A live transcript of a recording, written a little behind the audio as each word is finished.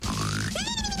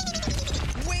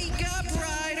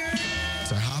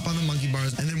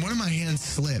hand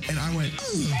slipped, and I went,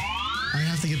 ugh. I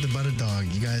have to get the butter dog.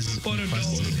 You guys Butter dog.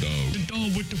 The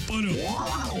dog with the butter.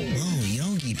 Whoa,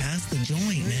 Yogi, pass the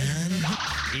joint, man.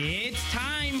 It's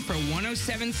time for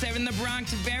 1077 The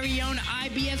Bronx's very own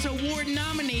IBS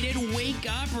Award-nominated Wake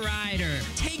Up Rider.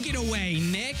 Take it away,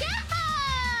 Nick.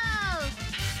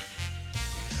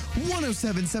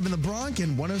 1077 The Bronx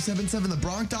and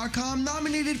 1077thebronx.com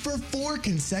nominated for 4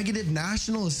 consecutive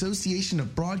National Association of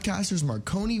Broadcasters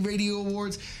Marconi Radio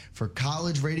Awards for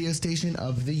College Radio Station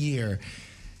of the Year.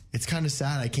 It's kind of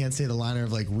sad I can't say the liner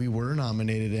of like we were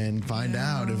nominated and find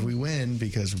out if we win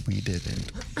because we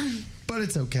didn't. But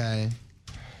it's okay.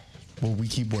 Well, we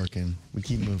keep working. We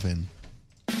keep moving.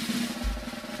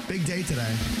 Big day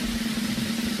today.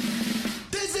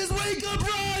 This is Wake Up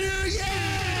Rider! Yeah!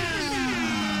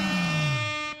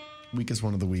 Weakest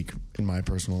one of the week, in my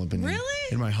personal opinion.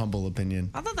 Really? In my humble opinion.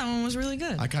 I thought that one was really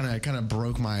good. I kind of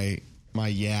broke my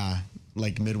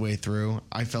like midway through.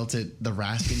 I felt it, the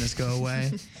raspiness go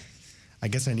away. I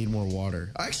guess I need more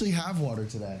water. I actually have water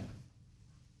today.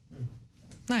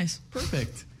 Nice.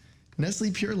 Perfect.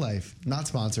 Nestle Pure Life, not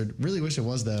sponsored. Really wish it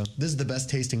was though. This is the best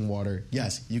tasting water.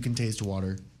 Yes, you can taste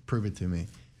water. Prove it to me.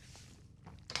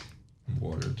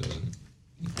 Water doesn't.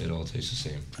 It all tastes the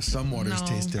same. Some waters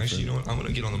taste different. Actually, you know what? I'm going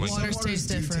to get on the mic. Waters taste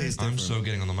different. I'm so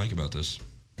getting on the mic about this.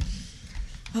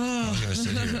 I was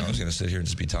going to sit here and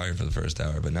just be tired for the first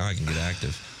hour, but now I can get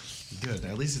active. Good.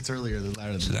 At least it's earlier than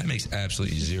later. So that makes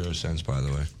absolutely 0 sense, by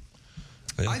the way.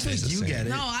 I think you get it.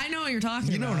 No, I know what you're talking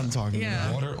about. You know what I'm talking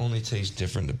about. Water only tastes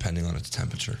different depending on its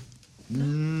temperature. I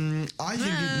think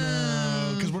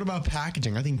no. Because what about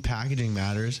packaging? I think packaging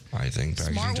matters. I think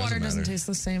packaging Smart water doesn't doesn't taste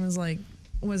the same as like,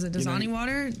 was it Dasani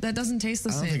water? That doesn't taste the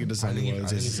I don't same. think Dasani water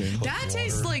tastes the same. That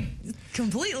tastes like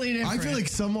completely different. I feel like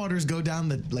some waters go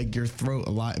down your throat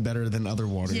a lot better than other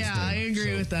waters. Yeah, I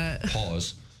agree with that.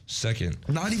 Pause. Second.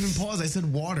 Not even pause. I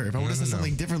said water. If I would have said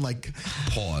something different, like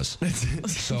pause.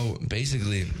 So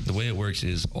basically, the way it works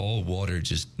is all water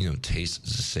just tastes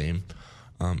the same.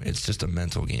 It's just a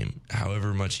mental game.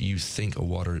 However much you think a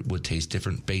water would taste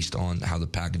different based on how the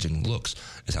packaging looks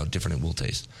is how different it will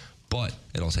taste. But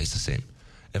it all tastes the same.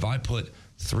 If I put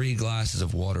 3 glasses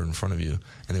of water in front of you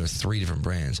and there were 3 different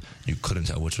brands, you couldn't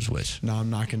tell which was which. No, I'm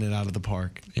knocking it out of the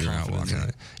park. You're not knocking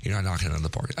it out of the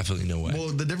park. Absolutely no way. Well,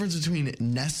 the difference between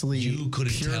Nestle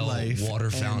Pure Life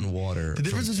water fountain water. The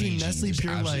difference between Fiji, Nestle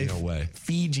Pure Life,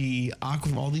 Fiji,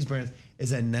 Aqua, all these brands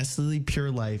is that Nestle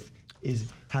Pure Life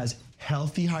has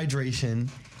healthy hydration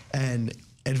and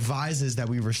advises that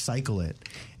we recycle it.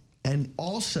 And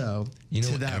also,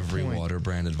 to that every point, water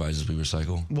brand advises we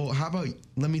recycle. Well, how about,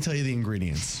 let me tell you the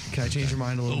ingredients. Can I change your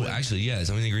mind a little bit? Oh, actually, yeah.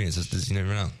 Tell me the ingredients. You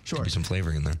never know. Sure. Could be some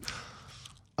flavoring in there.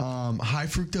 High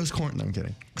fructose corn. No, I'm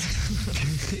kidding.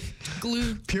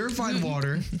 Glue. Purified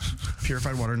water.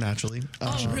 Purified water naturally.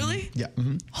 Oh, really? Yeah.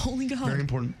 Holy God. Very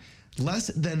important. Less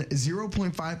than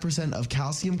 0.5% of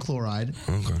calcium chloride.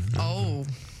 Okay. Oh.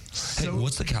 Hey,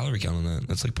 what's the calorie count on that?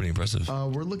 That's like pretty impressive.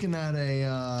 We're looking at a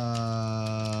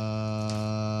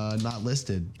not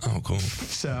listed. Oh, cool.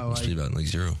 So must be about like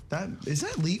 0. Is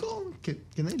that legal? Can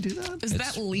they do that? Is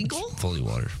that legal? It's fully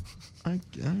water. I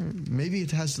don't know. Maybe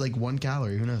it has like 1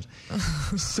 calorie. Who knows?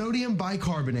 Sodium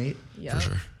bicarbonate. Yeah. For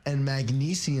sure. And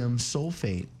magnesium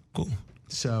sulfate. Cool.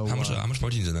 So how much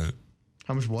protein's in that?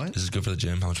 How much what? This is good for the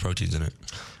gym. How much protein's in it?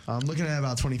 I'm looking at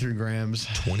about 23 grams.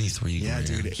 23 grams.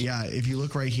 Yeah, dude. Yeah, if you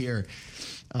look right here.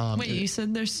 Wait, you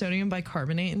said there's sodium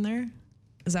bicarbonate in there?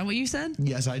 Is that what you said?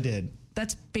 Yes, I did.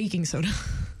 That's baking soda.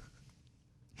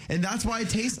 And that's why it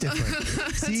tastes different.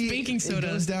 That's baking soda.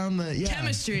 It goes down the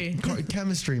chemistry.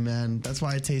 Chemistry, man. That's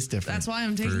why it tastes different. That's why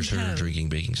I'm taking For sure, drinking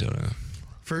baking soda.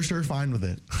 For sure, fine with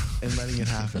it and letting it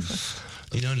happen.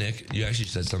 You know, Nick, you actually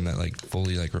said something that like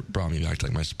fully like brought me back to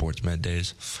like my sports med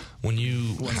days. When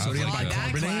you have like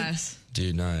that class.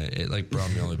 Dude, no, it like brought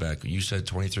me all the way back. You said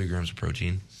 23 grams of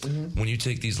protein. When you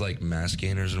take these like mass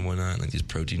gainers and whatnot, like these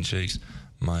protein shakes,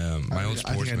 my old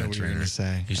sports med trainer used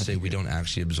to say we don't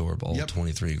actually absorb all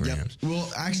 23 grams. Yep. Well,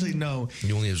 actually, no.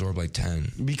 You only absorb like 10.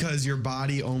 Because your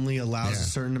body only allows a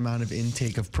certain amount of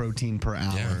intake of protein per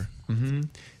hour. Yeah.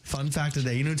 Fun fact of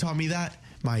the day. You know who taught me that?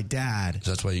 My dad. So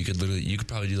that's why you could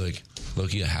probably do like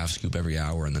low-key a half scoop every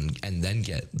hour and then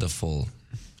get the full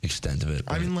extent of it.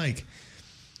 I mean, like,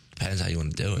 depends how you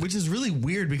want to do it. Which is really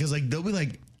weird because like they'll be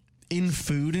like in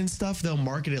food and stuff, they'll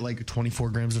market it like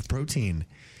 24 grams of protein.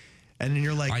 And then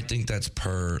you're like, I think that's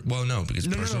per serving,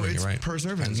 it's right? Per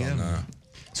serving,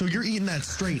 so you're eating that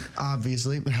straight,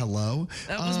 obviously. Hello.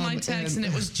 That was my text, and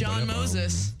it was John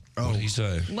Moses. What did he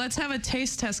say? Let's have a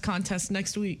taste test contest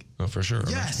next week. Oh, for sure.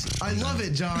 Yes. I love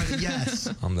it, John.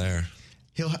 Yes. I'm there.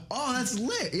 Oh, that's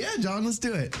lit. Yeah, John, let's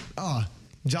do it. Oh,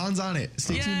 John's on it.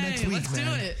 Stay tuned Yay, next week, let's do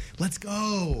man. it. Let's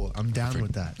go. I'm down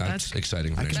with that. That's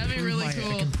exciting. For next That'd week. be really I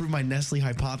cool. can prove my Nestle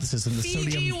hypothesis and the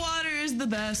Fiji sodium. water is the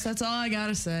best. That's all I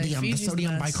gotta say. The Fiji's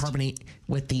sodium the best. bicarbonate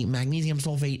with the magnesium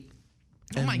sulfate.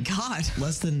 Oh my God.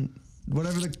 Less than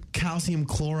whatever the calcium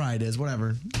chloride is.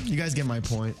 Whatever. You guys get my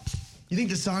point. You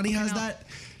think Dasani has no. that?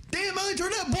 Damn, Ellie,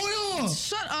 turn that boy off.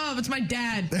 Shut up. It's my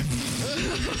dad.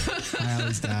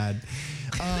 Allie's dad.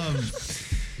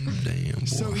 Damn. Boy.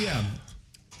 So yeah,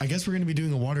 I guess we're gonna be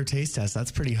doing a water taste test.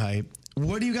 That's pretty hype.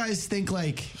 What do you guys think?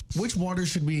 Like, which water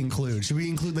should we include? Should we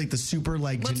include like the super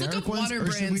like Let's look generic up ones, water or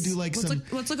brands. should we do like some?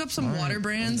 Let's look up some All right, water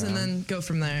brands I'm and down. then go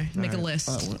from there. Make a All right.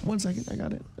 list. 1 second, I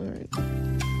got it. All right.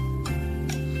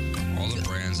 All the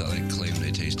brands that like claim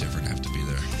they taste different have to be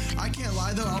there. I can't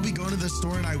lie though. I'll be going to the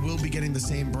store and I will be getting the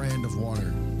same brand of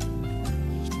water.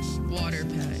 Water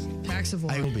packs of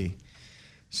water. I will be.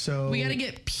 So We gotta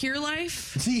get Pure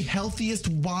Life. see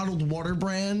healthiest bottled water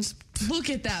brands. Look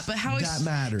at that, but how That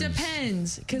matters.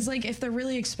 Depends, because like if they're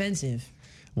really expensive,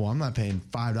 Well, I'm not paying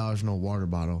 $5 for no water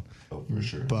bottle, Oh, for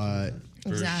sure. but For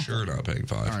Exactly. sure not paying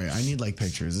 $5. all right, I need like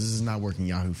pictures. This is not working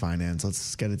Yahoo Finance.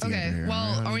 Let's get it together okay. here. Well, all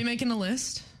right, are honey? we making a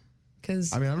list?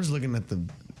 Because I mean, I'm just looking at the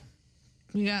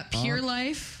we got Pure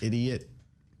Life. idiot.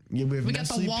 Yeah, we have We got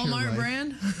the Nestle Pure Walmart Life.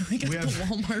 brand. We got We the have-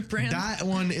 Walmart brand. That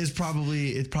one is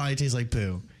probably, it probably tastes like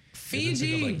poo.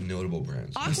 Fiji. Like notable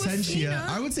brands. Essentia. Aquafina.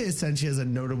 I would say Essentia is a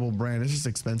notable brand. It's just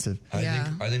expensive. Yeah.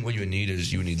 I think what you would need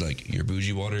is you would need like your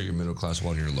bougie water, your middle class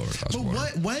water, and your lower class But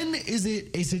water. when is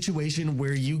it a situation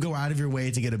where you go out of your way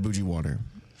to get a bougie water?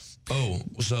 Oh,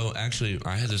 so actually,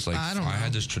 I had this I don't know.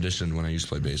 had this tradition when I used to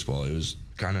play baseball. It was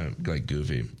kind of like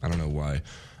goofy. I don't know why.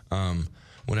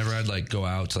 Whenever I'd like go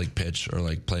out to like pitch or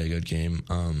like play a good game,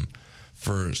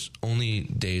 for only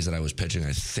days that I was pitching,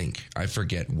 I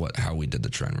forget how we did the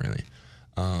trend really.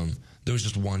 There was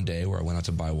just one day where I went out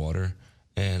to buy water.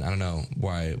 And I don't know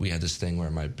why we had this thing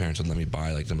where my parents would let me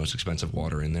buy like the most expensive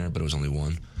water in there, but it was only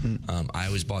one. I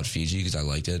always bought Fiji because I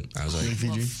liked it. I was like,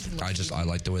 Fiji? I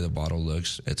like the way the bottle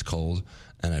looks. It's cold,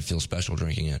 and I feel special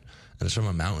drinking it. And it's from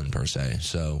a mountain per se,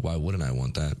 so why wouldn't I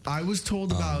want that? I was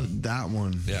told about that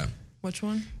one. Yeah, Which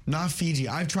one? Not Fiji.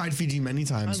 I've tried Fiji many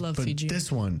times. I love but Fiji. this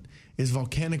one is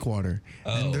volcanic water.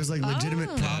 And there's like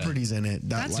legitimate properties in it.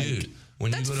 That That's- like, dude. When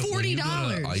That's you go to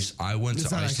 $40. Ice, I went it's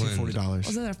to not actually Iceland. $40.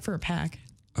 Was that for a pack?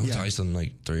 I went to Yeah. Iceland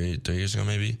like three years ago,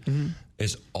 maybe.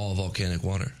 It's all volcanic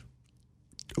water.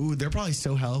 Ooh, they're probably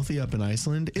so healthy up in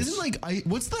Iceland. Isn't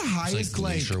what's the It's highest like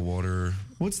glacier water.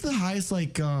 what's the highest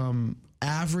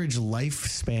average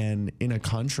lifespan in a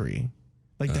country?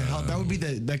 Like that would be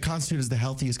that constitutes as the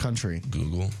healthiest country.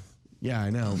 Google. Yeah,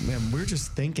 I know. Man, we're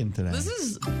just thinking today. This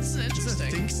is It's a interesting.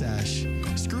 think sesh.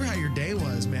 Screw how your day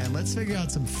was, man. Let's figure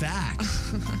out some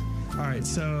facts. All right,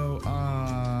 so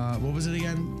what was it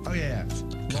again? Oh yeah.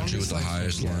 Country with the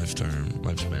highest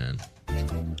lifespan.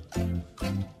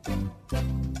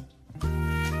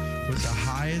 With the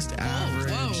highest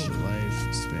average whoa.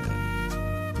 lifespan.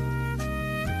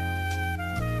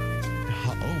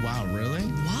 Oh wow, really?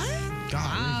 What?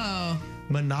 God. Wow.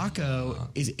 Monaco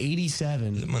is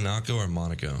 87. Is it Monaco or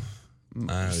Monaco?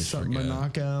 I always forget.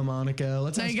 Monaco.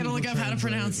 Let's Now ask you gotta Google look up how to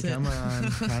Translate. pronounce it. Come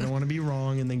on. I don't want to be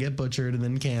wrong and then get butchered and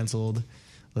then canceled.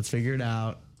 Let's figure it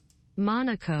out.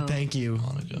 Monaco. Thank you.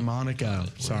 Monaco.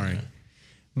 Sorry. there.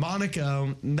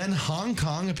 Monaco. Then Hong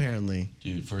Kong, apparently.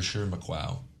 Dude, for sure,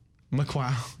 Macau.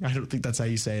 Macau. I don't think that's how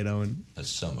you say it, Owen. That's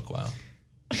so Macau.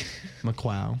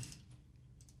 Macau.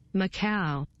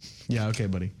 Macau. Yeah, okay,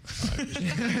 buddy.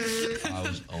 I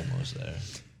was almost there.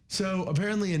 So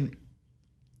apparently in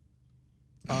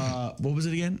what was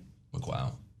it again?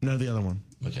 Macau. No, the other one.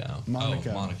 Macau. Monaco.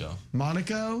 Oh, Monaco.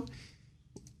 Monaco.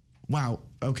 Wow.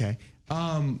 Okay.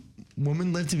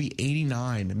 Women live to be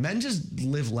 89. Men just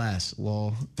live less.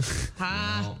 Lol.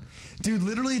 Well, Dude,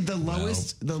 literally the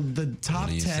lowest, the top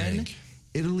do you 10. think?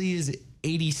 Italy is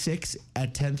 86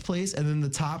 at 10th place, and then the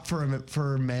top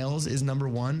for males is number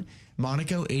 1.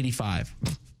 Monaco 85.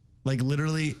 Like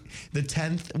literally, the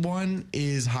 10th one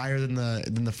is higher than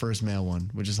the first male one,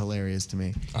 which is hilarious to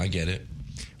me. I get it.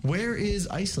 Where is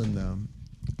Iceland though?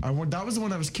 That was the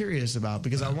one I was curious about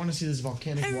because I want to see this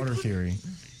volcanic water theory.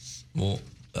 Well,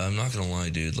 I'm not gonna lie,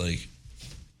 dude. Like,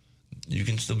 you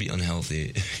can still be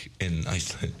unhealthy in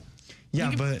Iceland.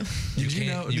 Yeah, but did you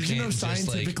know just,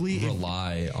 scientifically? like,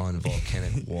 rely on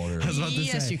volcanic water? I was about to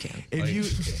Yes, say, you can. If Like- you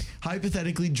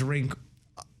hypothetically drink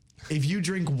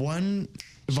one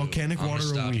volcanic I'm water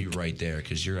gonna a stop week. you right there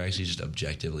because you're actually just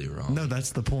objectively wrong. No,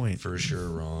 that's the point. For sure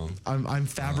wrong. I'm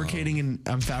fabricating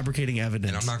I'm fabricating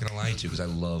evidence. And I'm not gonna lie to you because I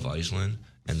love Iceland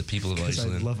and the people of 'Cause I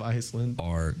Iceland love Iceland.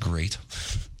 are great.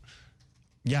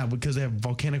 Yeah, because they have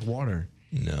volcanic water.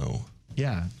 No.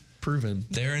 Yeah, proven.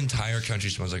 Their entire country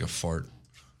smells like a fart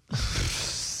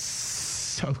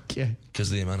Okay. because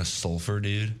of the amount of sulfur,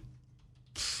 dude.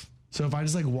 So if I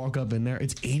just like walk up in there,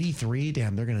 it's 83.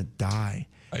 Damn, they're gonna die.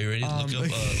 Are you ready?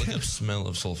 Look up smell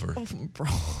of sulfur, Bro.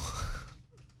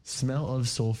 Smell of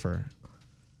sulfur.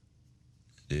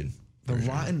 dude. The For sure.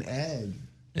 rotten egg.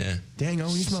 Yeah. Dang, oh,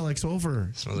 you smell like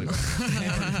sulfur. Smells like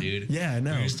fart, dude. Yeah, I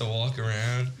know. We used to walk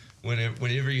around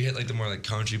whenever you hit like the more like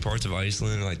country parts of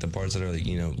Iceland, or like the parts that are like,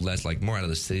 you know, less like more out of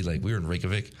the city. Like we were in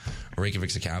Reykjavik.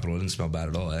 Reykjavik's the capital. It didn't smell bad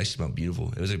at all. It actually smelled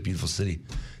beautiful. It was a beautiful city.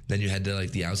 Then you head to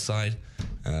like the outside.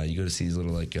 You go to see these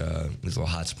little like these little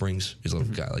hot springs. These little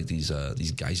like these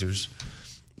geysers.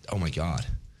 Oh my god,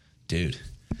 dude.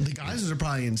 The geysers are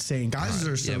probably insane. Geysers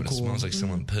are so yeah, but cool. it smells like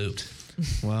someone pooped.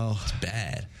 Well,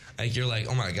 Bad. Like you're like,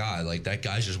 oh my god, like that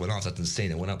guy just went off. That's insane.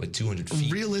 It went up like 200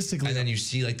 feet. Realistically, and then you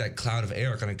see like that cloud of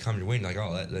air kind of come your way, and you're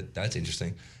like, oh, that's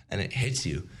interesting, and it hits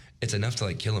you. It's enough to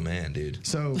like kill a man, dude.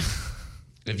 so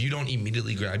If you don't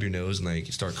immediately grab your nose and like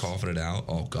start coughing it out,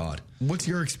 oh god. what's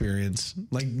your experience?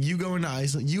 Like you going to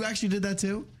Iceland? You actually did that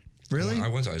too? Really? I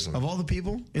went to Iceland. Of all the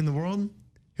people in the world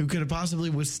who could have possibly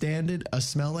withstanded a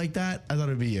smell like that, I thought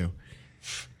it'd be you.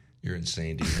 You're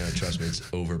insane, dude. No, trust me, it's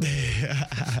overbearing.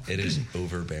 It is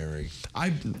overbearing.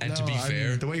 And to be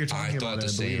fair, the way you're I talking thought about the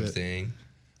it, I believe same it. thing.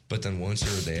 But then once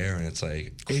you're there and it's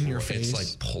like In your it's face. like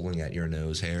pulling at your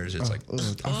nose hairs. It's like Oh,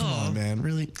 come on, man.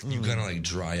 Really? you kind of like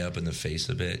dry up in the face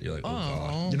a bit. You're like, oh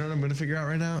god. You know what I'm going to figure out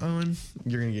right now, Owen?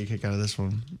 You're going to get kicked out of this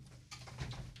one.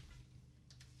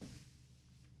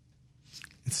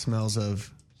 It smells of...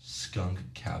 Skunk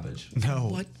cabbage. No.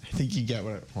 What? I think you get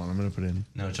what hold on, I'm going to put in.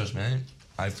 No, trust me.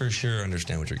 I for sure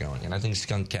understand what you're going. And I think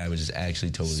skunk cabbage is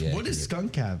actually totally What is accurate.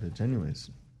 skunk cabbage, anyways?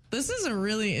 This is a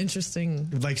really interesting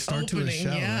Like start to a opening,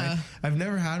 show, yeah. right? I've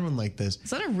never had one like this. Is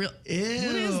that a real? Ew,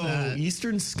 What is that?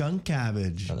 Eastern skunk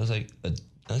cabbage. That looks like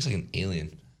an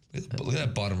alien. Look at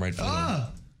that bottom right photo.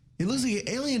 Ah, it looks like an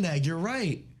alien egg. You're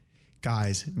right.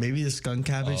 Guys, maybe the skunk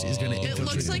cabbage is going to It infiltrate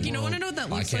looks like, the you know, world. want to know what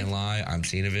that I looks can't like? lie. I'm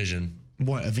seeing a vision.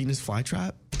 What, a Venus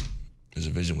flytrap? There's a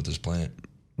vision with this plant.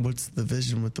 What's the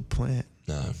vision with the plant?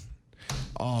 No.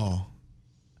 Oh.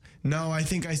 No, I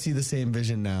think I see the same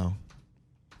vision now.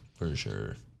 For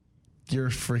sure. You're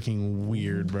freaking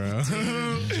weird, bro. What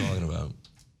are you talking about?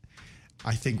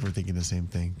 I think we're thinking the same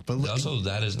thing. But look, Also,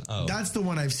 that is... Oh. that's the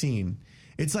one I've seen.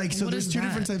 It's like, so What there's is two that?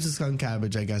 different types of skunk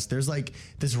cabbage, I guess. There's like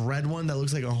this red one that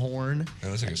looks like a horn That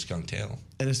looks like a skunk tail.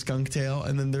 and a skunk tail.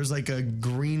 And then there's like a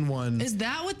green one. Is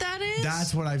that what that is?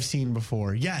 That's what I've seen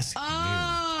before. Yes.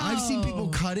 Oh. I've seen people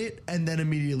cut it and then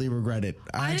immediately regret it.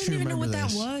 I didn't actually even know remember what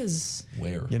this. that was.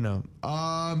 Where? You know,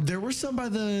 there were some by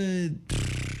the.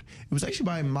 It was actually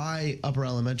by my upper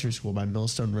elementary school by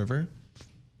Millstone River.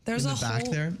 There's In a the back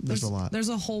whole, there, there's a lot. There's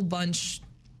a whole bunch,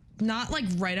 not like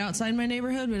right outside my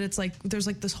neighborhood, but it's like there's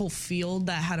like this whole field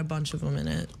that had a bunch of them in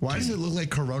it. Why does it look like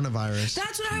coronavirus?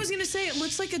 That's what I was gonna say. It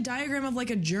looks like a diagram of like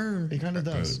a germ. It kind of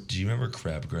Bro, does. do you remember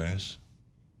crabgrass?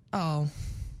 Oh,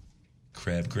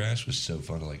 Crabgrass was so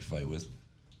fun to like fight with.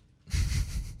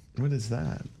 What is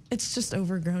that? it's just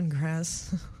overgrown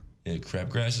grass. Yeah,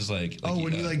 crabgrass is like Oh,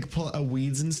 when you like pull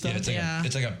weeds and stuff. yeah, it's like Yeah.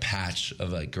 it's like a patch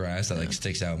of like grass that like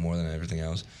sticks out more than everything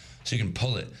else. So you can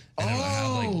pull it and it'll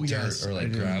have like Oh, dirt yes, or I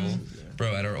like do. gravel.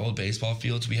 Bro, at our old baseball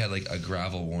fields, we had like a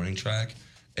gravel warning track,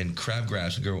 and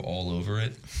crabgrass would grow all over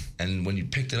it. And when you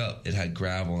picked it up, it had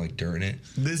gravel and like dirt in it.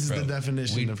 This is the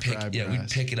definition we'd of pick, Yeah, we'd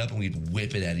crabgrass. pick it up and we'd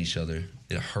whip it at each other.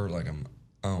 It hurt like I'm.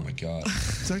 Oh my god.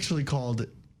 It's actually called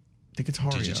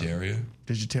Digitaria.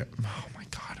 Digitaria. Oh my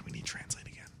god, we need to translate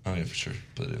again. Oh yeah, for sure.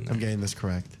 Put it in there. I'm getting this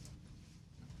correct.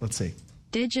 Let's see.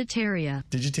 Digitaria.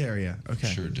 Digitaria. Okay.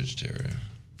 Sure, Digitaria.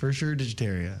 For sure,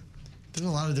 Digitaria. There's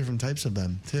a lot of different types of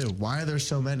them, too. Why are there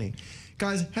so many?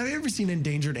 Guys, have you ever seen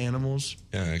endangered animals?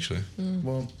 Yeah, actually.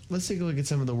 Well, let's take a look at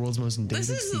some of the world's most endangered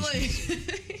This is species.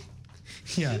 like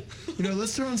Yeah. You know,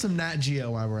 let's throw in some Nat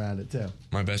Geo while we're at it, too.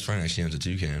 My best friend actually owns a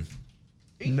toucan.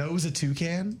 Knows a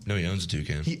toucan? No, he owns a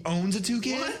toucan. He owns a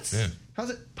toucan? What? Yeah.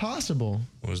 How's it possible?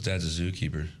 Well, his dad's a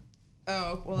zookeeper.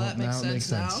 oh well, that makes now it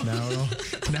sense. makes now.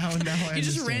 sense. Now I You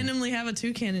just understand. randomly have a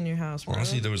toucan in your house, bro.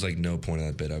 Honestly, there was like no point of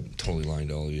that bit. I'm totally lying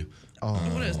to all of you. Oh,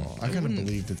 What is- I kind of wouldn't-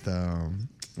 believed it, though.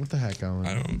 What the heck, Owen?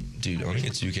 I don't, dude. Owning a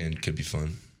toucan could be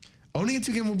fun. Owning a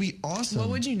toucan would be awesome. What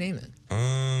would you name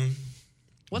it?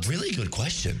 What's Really good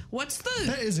question. What's the?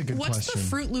 That is a good What's question. the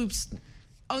Fruit Loops?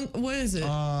 What is it?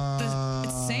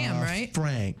 It's Sam, right?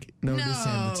 Frank. No, it is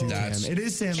Sam the No. toucan. That's It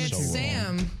is Sam the It's toucan.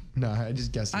 Sam. No, I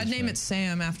just guessed. I'd name it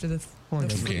Sam after the on,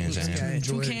 guys. Fruit Toucan Loops Sam. guy.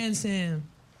 Enjoy it. Toucan Sam.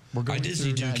 We're going I did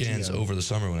see through Nat toucans Geo. over the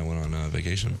summer when I went on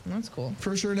vacation. That's cool.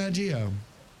 For sure, Nat Geo.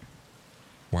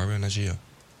 Why are we on Nat Geo?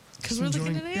 Because we're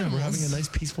looking at animals. Yeah, we're having a nice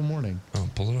peaceful morning. Oh,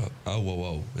 pull it up. Oh,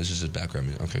 whoa. This is just background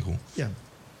music. Okay, cool. Yeah.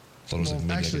 Thought it was like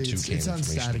maybe actually, like a toucan it sounds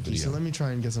informational staticky, video. so let me try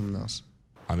and get something else.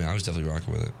 I mean, I was definitely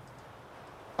rocking with it.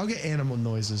 I'll get animal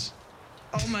noises.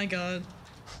 Oh my god.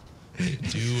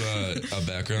 Do a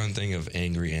background thing of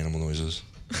angry animal noises.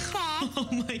 Oh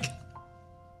my god.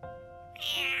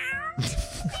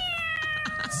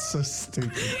 So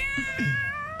stupid.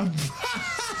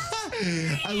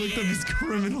 I looked up his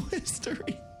criminal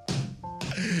history.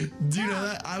 Do you know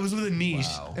that? I was with a niche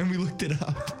and we looked it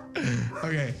up.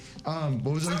 Okay. What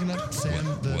was I looking up? Sam.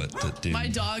 What? Dude. My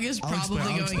dog is I'll probably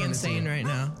explain going it to insane you. right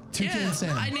now. Toucan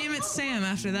Sam. I name it Sam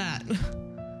after that.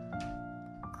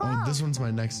 Oh, this one's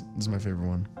my next. This is my favorite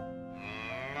one.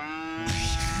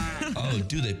 Oh,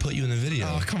 dude, they put you in the video.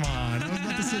 Oh, come on. I was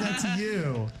about to say that to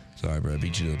you. Sorry, bro. I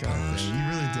beat you to the God, punch. you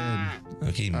really did.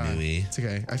 Okay, Mooey. It's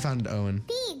okay. I found Owen.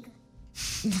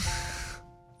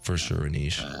 For sure,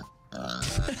 Anish.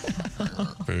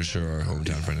 For sure, our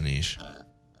hometown friend Anish.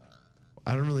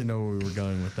 I don't really know where we were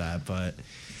going with that, but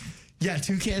yeah,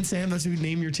 Toucan Sam. That's who you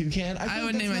name your toucan. I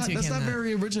would name my toucan That's not that.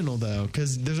 very original though,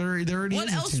 because there already What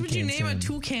is a else would you Toucan name a Sam.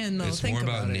 toucan though? It's Think more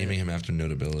about it. naming him after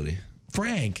notability.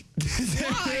 Frank.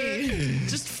 Why?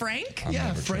 Just Frank? I'm Yeah,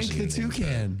 never Frank trusting the you to name that.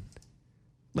 toucan.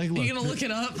 Like, look. Are you gonna look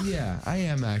it up? Yeah, I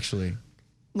am actually.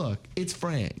 Look, it's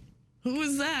Frank. Who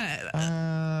is that?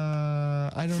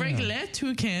 I don't Frank know. Le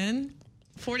Toucan.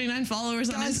 49 followers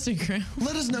on Guys, Instagram.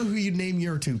 Let us know who you'd name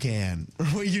your toucan. Or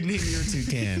what you'd name your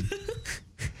toucan.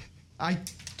 I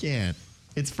can't.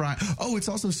 It's Friday. Oh, it's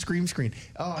also Scream Screen.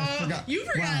 Oh, I forgot. You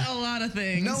forgot Wow. a lot of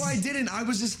things. No, I didn't. I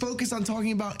was just focused on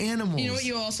talking about animals. You know what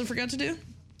you also forgot to do?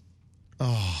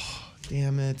 Oh,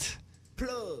 damn it.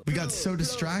 We got so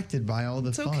distracted by all the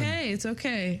It's fun. okay. It's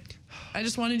okay. I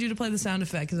just wanted you to play the sound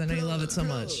effect because I know you love it so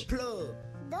much.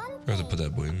 I have to put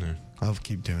that boy in there. I'll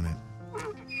keep doing it.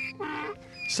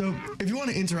 So, if you want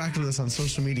to interact with us on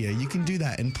social media, you can do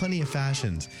that in plenty of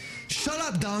fashions. Shut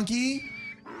up, donkey!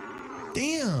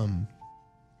 Damn.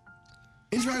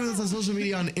 Interact with us on social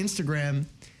media on Instagram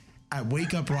at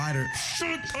Wake Up Rider.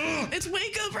 Shut up! It's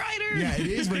Wake Up Rider. Yeah, it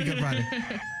is Wake Up Rider.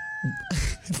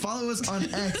 Follow us on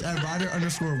X at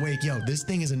Rider_Wake. Yo, this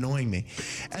thing is annoying me.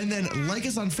 And then like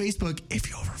us on Facebook if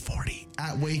you're over 40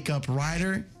 at Wake Up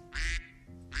Rider.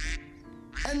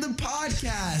 And the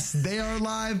podcast. They are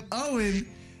live. Owen,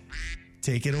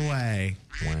 take it away.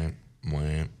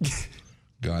 Wham.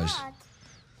 Guys.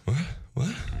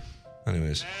 What?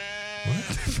 Anyways.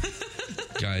 What?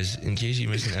 Guys, in case you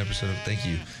missed an episode of, thank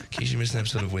you. In case you missed an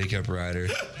episode of Wake Up Rider,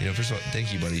 first of all,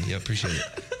 thank you, buddy. Yeah, appreciate it.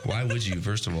 Why would you,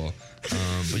 first of all?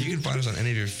 But you can find us on any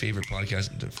of your favorite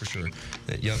podcasts, for sure.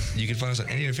 Yep, you can find us on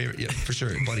any of your favorite, for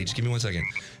sure. Buddy, just give me 1 second.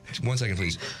 1 second,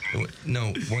 please.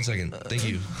 No, 1 second. Thank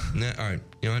you. All right,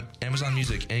 you know what? Amazon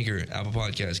Music, Anchor, Apple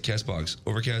Podcasts, Castbox,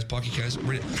 Overcast, Pocket Cast. All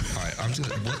right, I'm just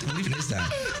gonna, what even is that?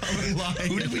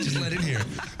 Who did we just let in here?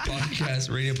 Podcast,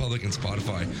 Radio Public, and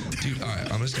Spotify. Dude, all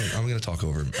right, I'm gonna talk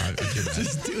over him.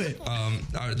 Just do it. All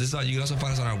right, you can also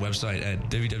find us on our website at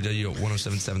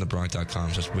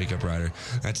www.1077thebronx.com/wakeuprider.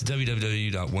 That's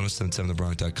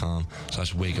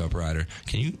www.1077thebronx.com/wakeuprider.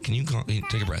 Can you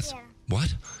take a breath?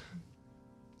 What?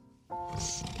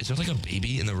 Is there like a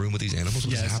baby in the room with these animals?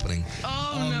 What's Yes. happening?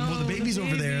 Oh no. Well, the baby's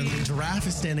over there. The giraffe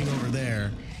is standing over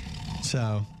there.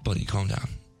 So, Buddy, calm down.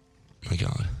 My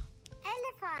God.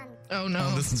 Oh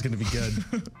no. this one's going to be good.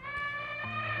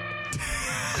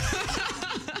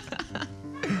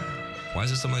 Why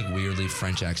is this some like weirdly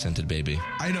French accented baby?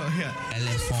 I know, yeah.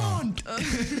 Elephant.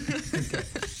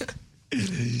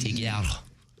 Tigre.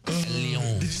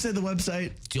 Lion. Did you say the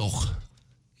website?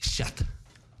 Chat.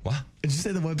 What? Did you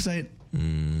say the website?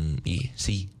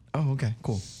 See. Oh, okay,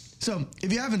 cool. So,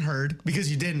 if you haven't heard, because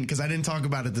you didn't, because I didn't talk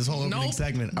about it this whole opening Nope.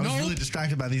 segment, I was really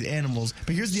distracted by these animals,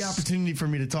 but here's the opportunity for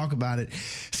me to talk about it.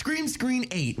 Scream Screen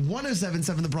 8,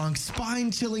 1077 The Bronx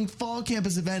spine-chilling fall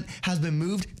campus event has been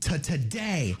moved to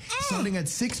today, starting at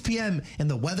 6 p.m., and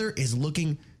the weather is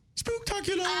looking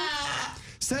spooktacular.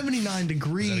 79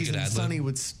 degrees good and ad-lib? sunny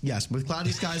with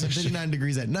cloudy skies and 59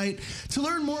 degrees at night. To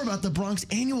learn more about the Bronx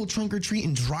annual trunk or treat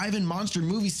and drive-in monster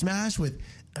movie smash with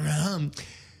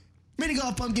mini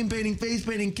golf, pumpkin painting, face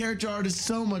painting, character art is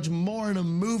so much more in a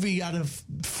movie out of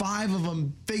 5 of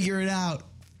them. Figure it out.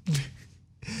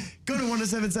 Go to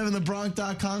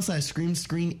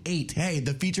 1077thebronx.com/screamscreen8. Hey,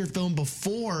 the feature film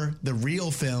before the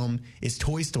real film is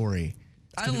Toy Story.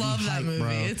 It's I gonna be love that hype, movie. bro.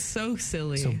 It's so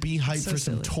silly. So be hyped So for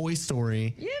some silly. Toy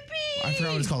Story. Yippee! I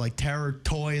forgot what it's called, like Terror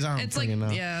Toys. I don't It's like, freaking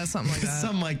know. yeah, something like that.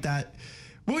 Something like that.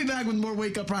 We'll be back with more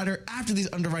Wake Up Rider after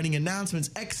these underwriting announcements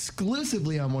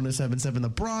exclusively on 107.7 The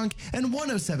Bronx and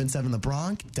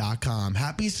 107.7thebronx.com.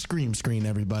 Happy Scream Screen,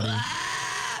 everybody.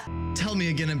 Tell me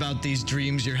again about these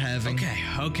dreams you're having.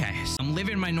 Okay. So I'm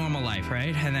living my normal life,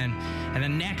 right? And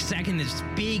then next second, this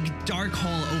big dark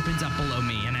hole opens up below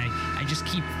me, and I just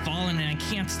keep falling, and I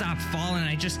can't stop falling.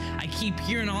 I keep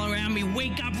hearing all around me,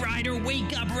 wake up, Ryder,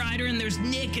 and there's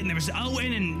Nick, and there's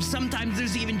Owen, and sometimes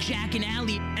there's even Jack and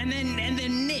Allie. And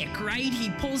then Nick, right?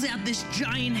 He pulls out this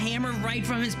giant hammer right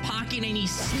from his pocket, and he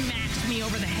smacks me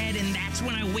over the head, and that's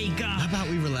when I wake up. How about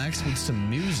we relax with some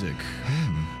music?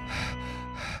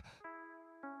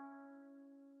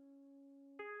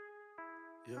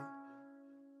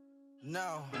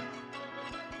 Now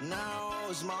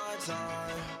is my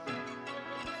time.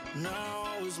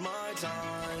 Now is my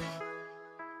time.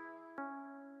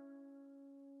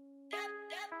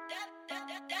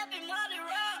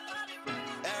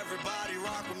 Everybody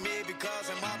rock with me because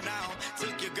I'm up now.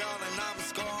 Took your girl and I'm a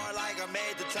score like I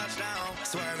made the touchdown.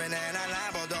 Swerving in a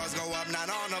Lambo, doors go up, not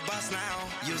on the bus now.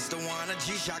 Used to want a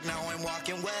G-Shock, now I'm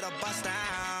walking with a bust down.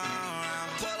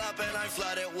 Pull up and I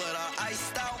flood it with a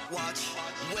iced out watch.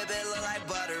 Whip it look like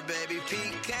butter, baby,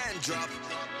 peek and drop.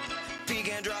 Peek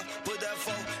and drop, put that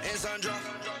phone in sun drop.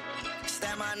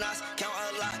 Stab my knots, count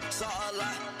a lot, saw a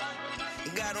lot.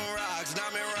 Got them rocks,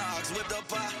 diamond rocks, whip the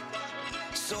pot.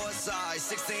 Suicide,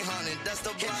 1600, that's the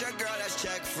block. Hit your girl that's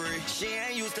check free. She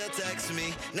ain't used to text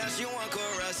me, now she want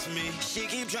caress me. She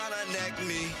keep tryna neck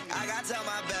me, I gotta tell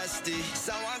my bestie.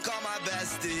 Someone call my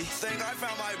bestie, think I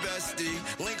found my bestie.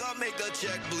 Link up, make the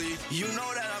check bleed. You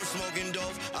know that I'm smoking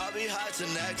dope, I'll be high till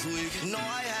next week. No,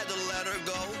 I had to let her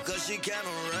go, cause she can't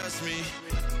arrest me.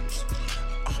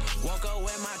 Walk up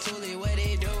with my toolie, what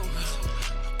they do?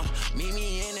 Meet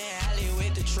me in the alley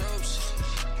with the troops.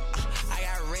 I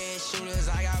got red shooters,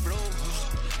 I got blue.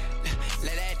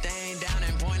 Let that thing down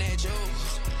and point at you.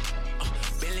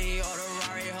 Billy or the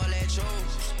Rari, hold that you.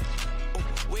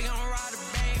 We gon' ride the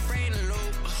bank, bring the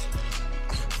loop.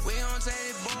 We gon'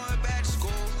 take the boy back to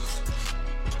school.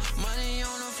 Money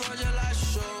on the floor just like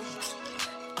shoes.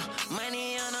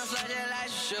 Money on the floor just like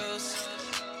shoes.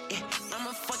 Yeah,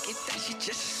 I'ma fuck it, that she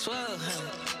just swell,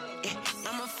 yeah,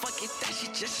 I'ma fuck it, that she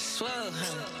just swell,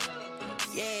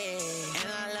 yeah,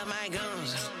 and I love my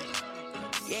guns,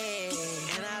 yeah,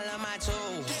 and I love my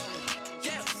tools,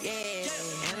 yeah,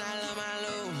 and I love my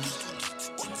loot,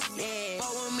 yeah,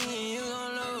 but with me and you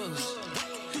gon' lose.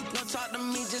 Don't talk to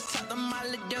me, just talk to my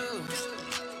little dude.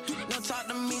 Don't talk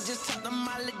to me, just talk to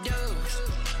my little dude.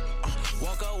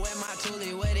 Walk up with my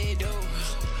toolie, what they do?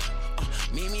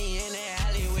 Meet me in the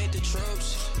alley with the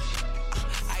troops.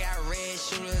 I got red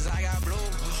shooters, I got blue.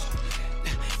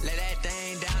 Let that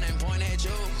thing down and point at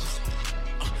you.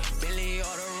 Billy or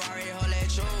the Rari, hold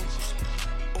that you.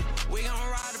 We gon'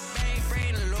 ride the bank,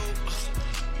 bring the loop.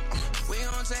 We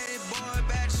gon' take this boy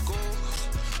back to school.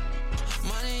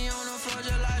 Money on the floor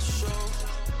just like shoes.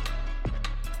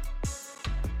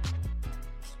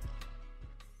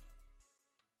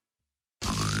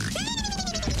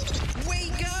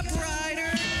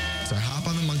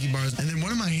 And then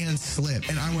one of my hands slipped,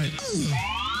 and I went, ugh.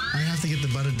 I have to get the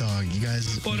butter dog. You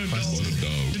guys. Butter dog.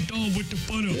 The dog with the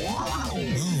butter. Whoa,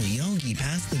 Yogi,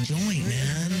 pass the joint,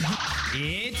 man.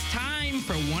 It's time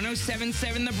for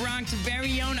 107.7 The Bronx's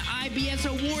very own IBS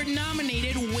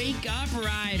Award-nominated Wake Up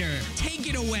Rider. Take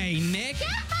it away, Nick.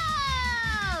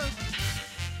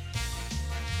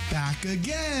 Back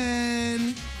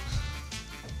again.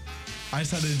 I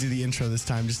decided to do the intro this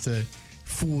time just to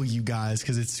fool you guys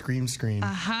because it's Scream Scream.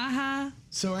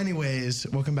 So anyways,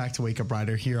 welcome back to Wake Up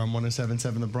Rider here on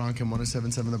 107.7 The Bronx and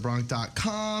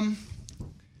 107.7thebronx.com.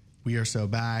 We are so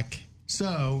back.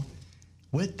 So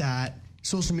with that,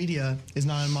 social media is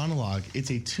not a monologue. It's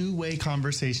a two-way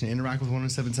conversation. Interact with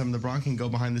 107.7 The Bronx and go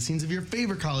behind the scenes of your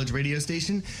favorite college radio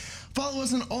station. Follow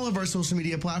us on all of our social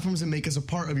media platforms and make us a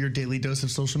part of your daily dose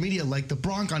of social media, like The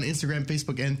Bronx on Instagram,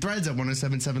 Facebook, and Threads at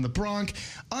 107.7 The Bronx,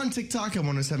 on TikTok at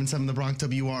 107.7 The Bronx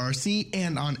WRRC,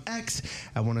 and on X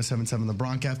at 107.7 The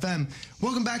Bronx FM.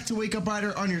 Welcome back to Wake Up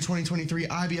Rider on your 2023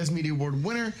 IBS Media Award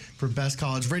winner for Best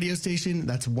College Radio Station.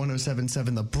 That's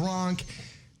 107.7 The Bronx.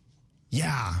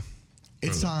 Yeah.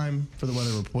 It's time for the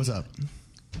weather report. What's up?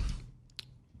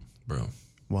 Bro.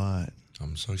 What?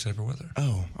 I'm so excited for weather.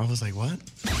 Oh, I was like, what?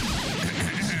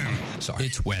 Sorry.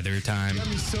 It's weather time. You got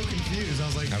me so confused. I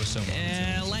was like, I was so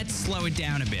Let's slow it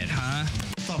down a bit, huh? I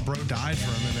thought bro died for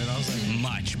a minute. I was like,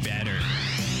 Much better.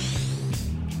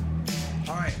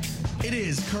 all right. It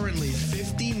is currently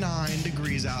 59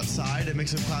 degrees outside, a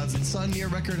mix of clouds and sun, near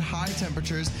record high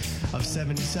temperatures of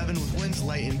 77 with winds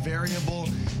light and variable.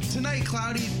 Tonight,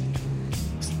 cloudy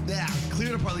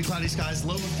Clear to partly cloudy skies,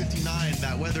 low of 59.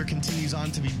 That weather continues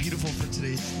on to be beautiful for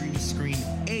today's Screen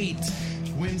 8.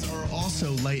 Winds are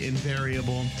also light and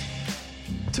variable.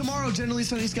 Tomorrow, generally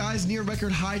sunny skies, near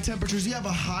record high temperatures. You have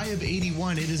a high of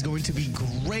 81. It is going to be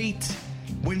great.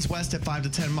 Winds west at 5 to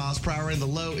 10 miles per hour, and the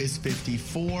low is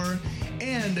 54.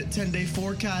 And 10-day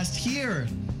forecast here.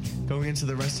 Going into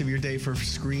the rest of your day for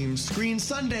Screen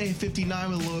Sunday,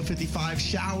 59 with a low of 55.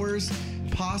 Showers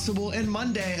possible. And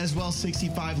Monday as well,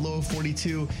 65, low of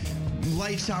 42.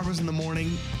 Light showers in the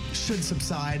morning should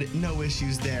subside. No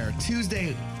issues there.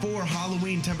 Tuesday for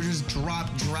Halloween, temperatures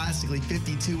drop drastically,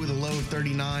 52 with a low of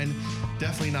 39.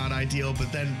 Definitely not ideal.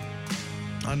 But then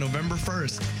on November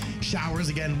 1st, showers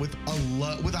again with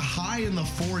a high in the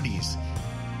 40s.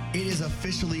 It is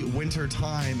officially winter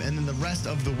time. And then the rest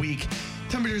of the week,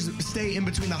 temperatures stay in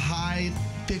between the high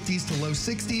 50s to low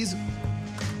 60s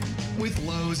with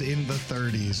lows in the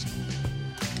 30s.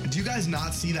 Do you guys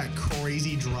not see that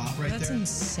crazy drop right there? That's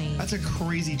insane. That's a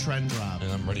crazy trend drop.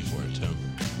 And I'm ready for it, too.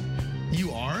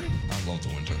 You are? I love the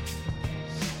winter.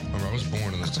 Remember, I was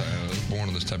born in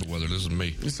this type of weather. This is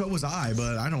me. So was I,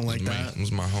 but I don't like that. This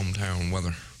is my hometown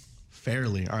weather.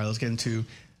 Fairly. All right, let's get into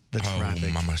the traffic.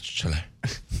 Oh, mama chile.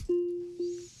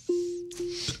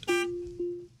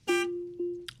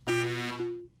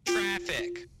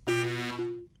 Traffic.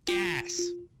 Gas.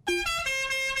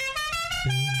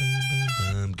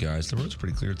 Guys, the road's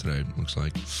pretty clear today, looks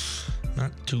like.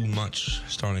 Not too much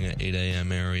starting at 8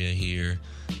 a.m. area here.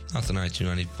 Nothing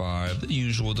I-295. The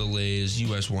usual delays.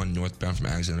 US 1 northbound from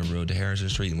Alexander Road to Harrison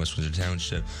Street in West Windsor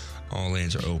Township. All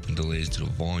lanes are open. Delays due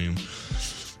to volume.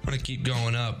 I'm going to keep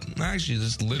going up. Actually,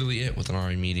 this is literally it within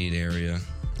our immediate area.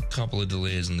 A couple of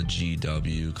delays on the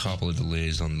GW. A couple of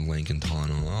delays on the Lincoln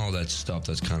Tunnel. All that stuff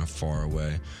that's kind of far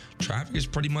away. Traffic is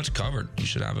pretty much covered. You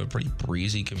should have a pretty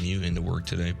breezy commute into work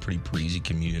today. Pretty breezy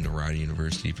commute into Rider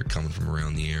University if you're coming from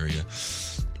around the area.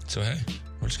 So, hey,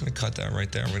 we're just going to cut that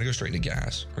right there. We're going to go straight into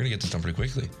gas. We're going to get this done pretty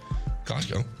quickly.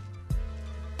 Costco.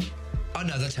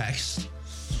 Another text.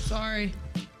 Sorry.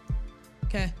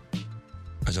 Okay.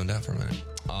 I zoned out for a minute.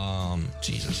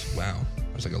 Jesus. Wow.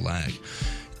 That was like a lag.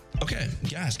 Okay.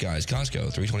 Gas, guys.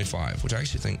 Costco, $3.25, which I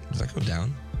actually think, does that go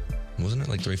down? Wasn't it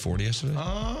like $3.40 yesterday?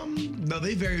 No,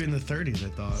 they vary in the 30s, I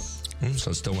thought.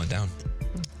 So it still went down.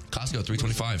 Costco,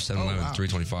 $3.25. 7-Eleven,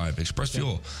 $3.25. Express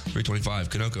Fuel, $3.25.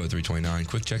 Conoco, $3.29.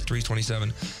 Quick Check,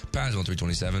 $3.27. Pasmo,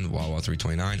 $3.27. Wawa,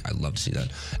 $3.29. I'd love to see that.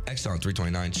 Exxon,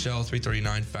 $3.29. Shell,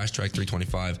 $3.39. Fast Track,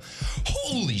 $3.25.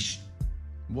 Holy sh...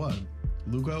 What?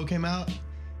 Luke Oil came out?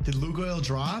 Did Luke Oil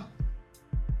drop?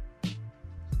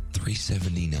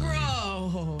 $3.79.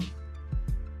 Bro.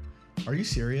 Are you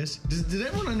serious? Did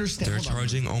everyone understand? They're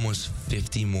charging almost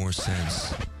 50 more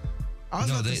cents.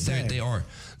 No, they are.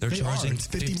 They're charging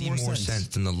 50 more cents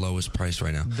than the lowest price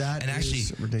right now. That and actually,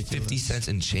 is ridiculous. 50 cents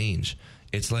and change.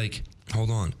 It's like, hold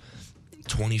on,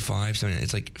 25 cents.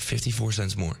 It's like 54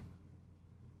 cents more.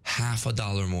 Half a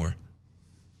dollar more.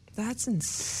 That's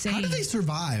insane. How do they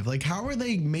survive? Like, how are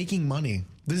they making money?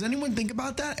 Does anyone think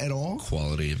about that at all?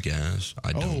 Quality of gas.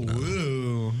 I don't know.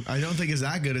 Woo. I don't think it's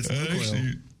that good. It's Luke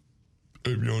Oil.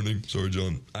 I'm yawning. Sorry,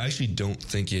 John. I actually don't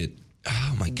think it...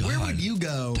 Oh, my God. Where would you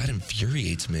go? That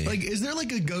infuriates me. Like, is there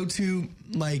like a go-to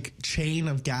like chain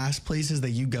of gas places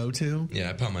that you go to? Yeah,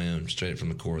 I pump my own straight from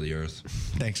the core of the earth.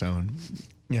 Thanks, Owen.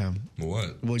 Yeah.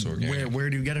 What? Well, It's organic.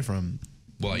 where do you get it from?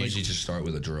 Well, I usually just start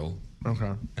with a drill.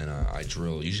 Okay. And I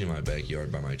drill usually in my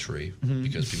backyard by my tree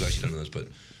because people actually don't know this, but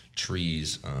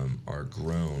trees are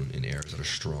grown in areas that are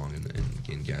strong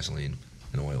in gasoline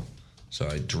and oil. So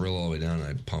I drill all the way down and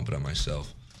I pump it on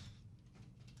myself.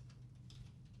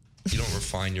 You don't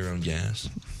refine your own gas?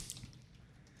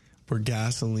 Where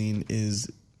gasoline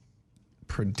is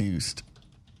produced.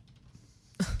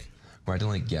 Well, I don't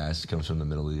like gas comes from the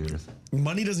middle of the earth.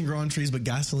 Money doesn't grow on trees, but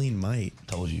gasoline might.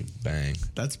 Told you. Bang.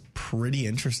 That's pretty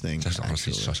interesting. That's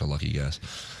honestly such a lucky guess.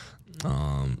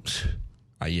 I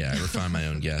refine my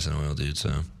own gas and oil, dude,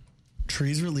 so...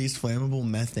 Trees release flammable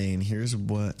methane. Here's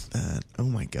what that... Oh,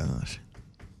 my gosh.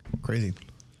 Crazy.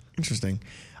 Interesting.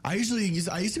 I used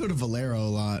to go to Valero a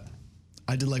lot.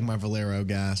 I did like my Valero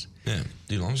gas. Yeah.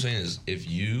 Dude, all I'm saying is if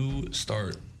you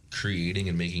start creating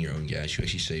and making your own gas, you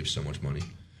actually save so much money.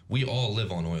 We all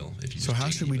live on oil. If you So how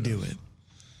should we do it?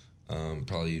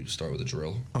 Probably start with a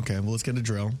drill. Okay, well, let's get a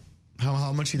drill.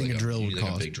 How much do you think a drill would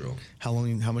cost? A big drill. How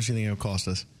much do you think it would cost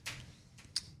us?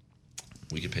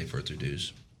 We could pay for it through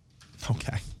dues.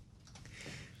 Okay.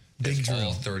 Big If drill.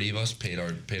 all 30 of us paid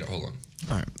our hold on.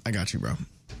 All right, I got you, bro.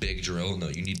 Big drill? No,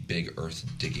 you need big earth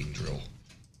digging drill.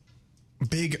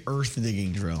 Big earth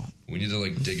digging drill. We need to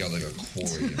like dig out like a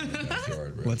quarry in the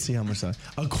backyard, bro. Let's see how much that.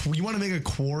 You want to make a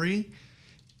quarry?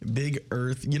 Big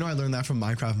Earth. You know, I learned that from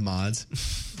Minecraft mods.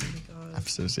 I'm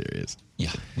so serious.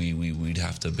 Yeah, we'd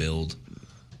have to build.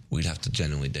 We'd have to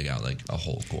genuinely dig out like a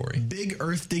whole quarry. Big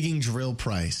earth digging drill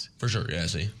price. For sure, yeah,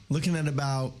 see? Looking at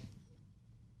about...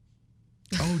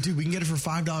 Oh, dude, we can get it for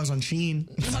 $5 on Shein.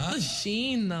 Not the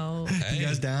Sheen, though. Hey, You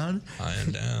guys down? I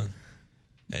am down.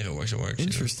 Hey, if it works, it works.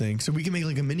 Interesting. So we can make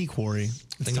like a mini quarry. It's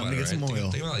Think time about to it, get some right?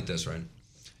 oil. Think about it like this, right?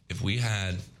 If we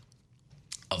had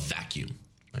a vacuum,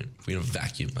 right? If we had a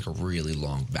vacuum, like a really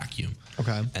long vacuum.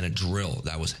 Okay. And a drill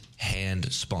that was hand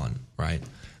spun, right?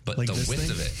 But Like the this width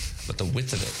thing? of it. But the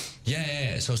width of it.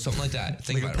 Yeah. So something like that.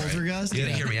 Think Like a about it, right? poltergeist? You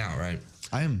gotta Yeah. hear me out, right?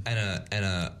 I am. And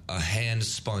a hand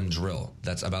spun drill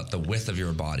that's about the width of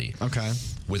your body. Okay.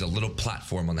 With a little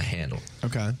platform on the handle.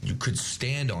 Okay. You could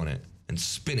stand on it and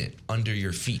spin it under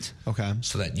your feet. Okay.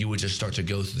 So that you would just start to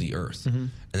go through the earth. And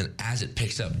then as it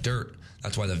picks up dirt,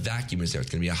 that's why the vacuum is there. It's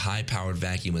going to be a high-powered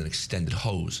vacuum with an extended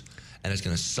hose. And it's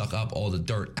going to suck up all the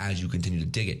dirt as you continue to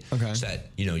dig it. Okay. So that,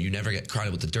 you never get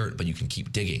crowded with the dirt, but you can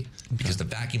keep digging. Because the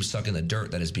vacuum's sucking the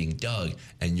dirt that is being dug,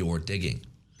 and you're digging.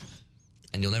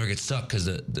 And you'll never get stuck because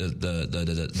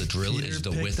the drill Peter is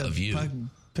the picked width up of you.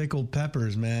 Pickled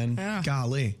peppers, man. Yeah.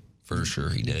 Golly. For sure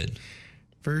he did.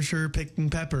 For sure, picking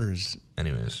peppers.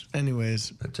 Anyways.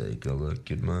 Anyways. I take a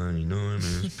look at my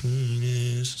enormous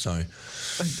penis. Sorry.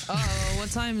 Oh,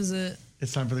 what time is it?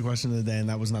 It's time for the question of the day, and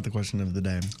that was not the question of the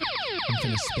day. I'm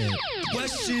gonna spit.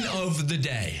 Question of the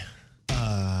day.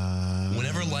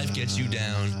 Whenever life gets you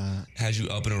down, has you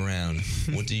up and around,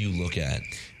 what do you look at?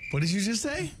 What did you just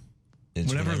say? It's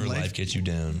Whenever whenever life- life gets you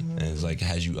down, and it's like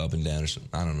has you up and down or something.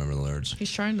 I don't remember the words.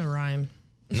 He's trying to rhyme.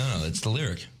 No, it's the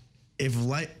lyric. If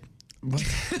life... What?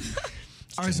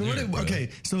 All right, so lyric, bro.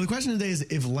 so the question of the day is,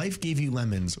 if life gave you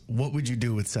lemons, what would you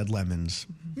do with said lemons?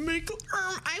 I would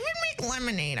make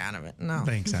lemonade out of it. No.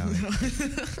 Thanks, Allie.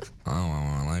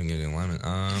 I like getting lemon.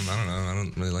 I don't know. I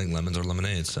don't really like lemons or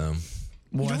lemonade, so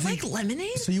Well, You I don't think- like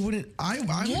lemonade? So you wouldn't... I would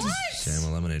What? just...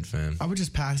 I'm a lemonade fan. I would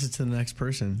just pass it to the next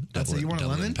person. That's Double it. You want a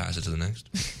double it lemon? and pass it to the next.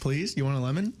 Please? You want a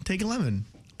lemon? Take a lemon.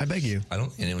 I beg you. I don't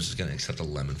think anyone's just gonna accept a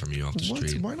lemon from you off the What?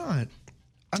 street. Why not?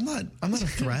 I'm not a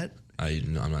threat.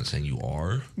 I'm not saying you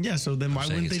are. Yeah, so then why I'm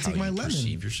saying wouldn't they it's take how my you lemon?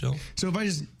 perceive yourself. So if I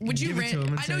just Would you give it to ra- him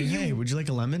and I know say, you- hey, would you like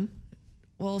a lemon?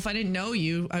 Well, if I didn't know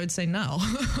you, I would say no.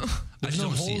 I There's just no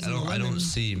don't see. holes in the I don't lemon.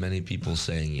 see many people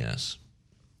saying yes.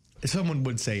 Someone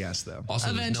would say yes, though. Also,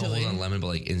 there's no Eventually. hole on lemon, but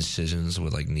like incisions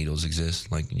with like needles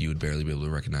exist. Like you would barely be able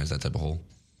to recognize that type of hole.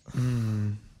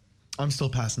 I'm still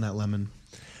passing that lemon.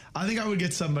 I think I would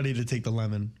get somebody to take the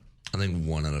lemon. I think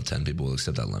 1 out of 10 people will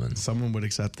accept that lemon. Someone would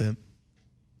accept it.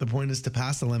 The point is to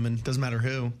pass the lemon. Doesn't matter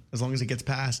who. As long as it gets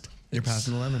passed, you're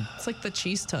passing the lemon. It's like the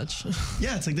cheese touch.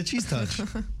 Yeah, it's like the cheese touch.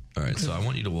 All right, so I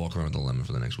want you to walk around with the lemon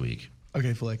for the next week,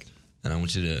 Okay, Flick. and I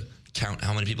want you to count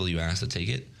how many people you ask to take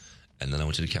it, and then I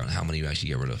want you to count how many you actually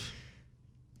get rid of.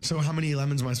 So how many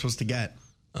lemons am I supposed to get?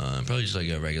 Probably just like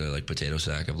a regular like potato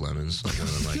sack of lemons, like one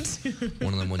of them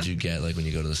one of them ones you get like when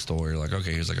you go to the store. You're like,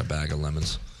 okay, here's like a bag of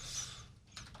lemons.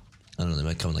 I don't know, they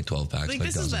might come in like 12 packs. I think like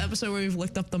this is the dozen. episode where we've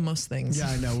looked up the most things. Yeah,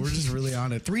 I know. We're just really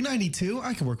on it. $3.92.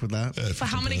 I can work with that. But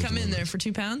how many come in there for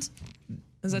 £2?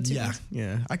 Is that 2 Yeah, pounds?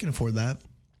 yeah. I can afford that.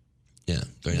 Yeah.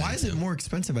 Why is it more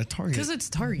expensive at Target? Because it's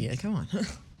Target. Come on.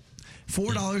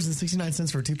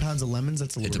 $4.69 for 2 pounds of lemons.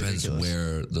 That's a It little depends ridiculous.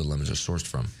 where the lemons are sourced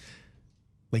from.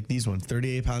 Like these ones,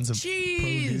 38 pounds of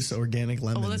Jeez. produce organic Oh,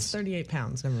 lemons. well, that's 38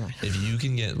 pounds. Never mind. If you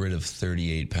can get rid of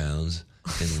 38 pounds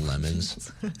in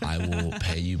lemons, I will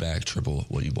pay you back triple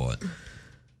what you bought.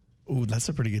 Ooh, that's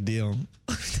a pretty good deal.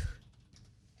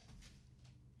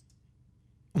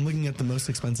 I'm looking at the most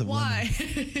expensive lemon. Why?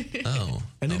 Oh.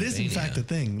 And it is, in Albania. fact, a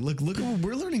thing. Look,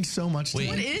 we're learning so much Wait,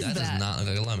 today. What is that? that? Does not look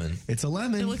like a lemon. It's a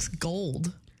lemon. It looks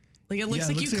gold. Like it looks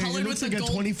Yeah, like it you colored it with looks like the a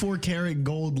gold. 24 karat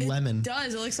gold lemon. It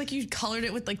does. It looks like you colored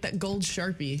it with like that gold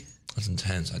Sharpie. That's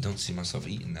intense. I don't see myself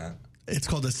eating that. It's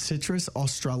called a Citrus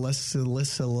australis.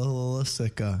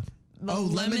 The Oh,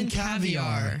 lemon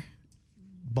caviar.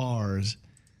 Bars.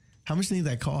 How much do you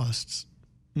think that costs?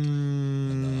 All right,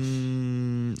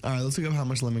 let's look up how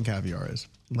much lemon caviar is.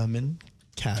 Lemon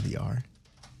caviar.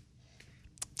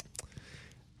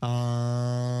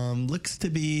 Looks to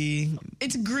be.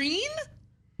 It's green?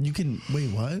 You can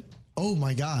wait. What? Oh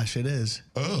my gosh, it is.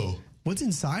 Oh. What's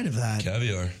inside of that?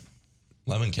 Caviar.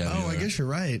 Lemon caviar. Oh, I guess you're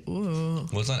right. Ooh.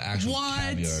 Well, it's not actual What?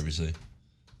 caviar, obviously.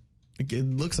 It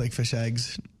looks like fish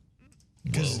eggs.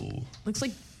 Whoa. Looks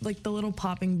like the little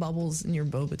popping bubbles in your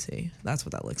boba tea. That's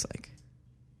what that looks like.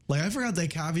 Like I forgot that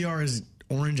caviar is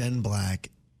orange and black.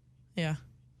 Yeah.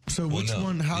 So Well, which no,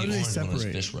 one? How the do they orange one is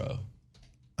separate? fish roe.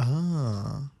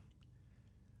 Ah.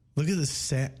 Look at the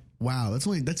Wow, that's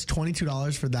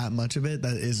 $22 for that much of it.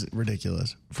 That is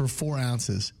ridiculous. For 4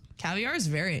 ounces. Caviar is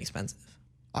very expensive.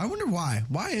 I wonder why.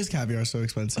 Why is caviar so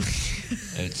expensive?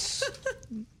 It's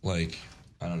like,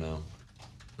 I don't know.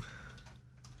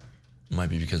 Might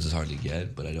be because it's hard to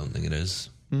get, but I don't think it is.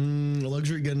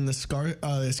 Luxury good and the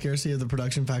scarcity of the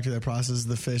production factory that processes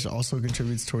the fish also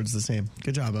contributes towards the same.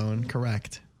 Good job, Owen.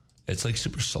 Correct. It's like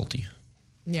super salty,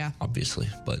 Yeah. obviously,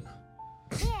 but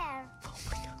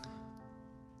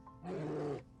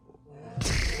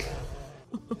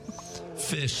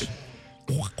fish.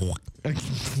 What?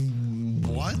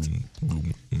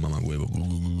 Mama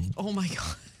huevo. Oh my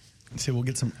God. See, we'll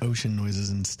get some ocean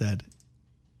noises instead.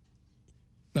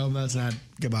 No, that's not.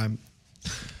 Goodbye.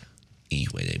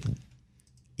 Eat where they poop.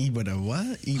 Eat with a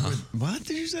what? Eat with what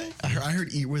did you say? I heard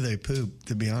eat where they poop,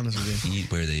 to be honest with you.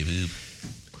 Eat where they poop.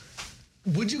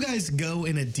 Would you guys go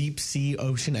in a deep sea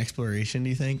ocean exploration, do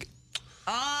you think?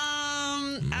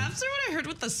 After what I heard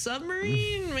with the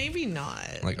submarine, maybe not.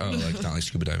 Like, not like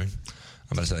scuba diving.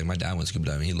 I'm about to say, like, my dad went scuba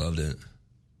diving. He loved it.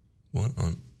 What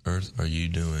on earth are you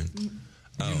doing?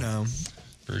 You know.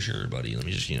 For sure, buddy. Let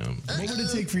me just, What would it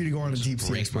take for you to go on a deep sea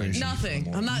break my exploration?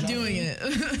 Nothing. I'm not doing it.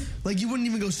 Like, you wouldn't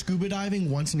even go scuba diving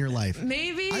once in your life?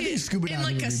 Maybe I think scuba in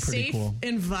diving like a would be pretty safe cool.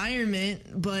 environment,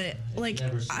 but like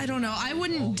I don't know. I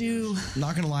wouldn't do.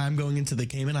 Not gonna lie, I'm going into the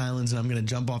Cayman Islands and I'm gonna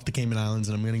jump off the Cayman Islands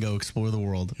and I'm gonna go explore the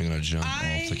world. You're going to jump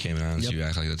off the Cayman Islands. Yep. You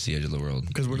act like that's the edge of the world.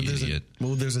 Because what if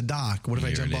there's a dock? What if I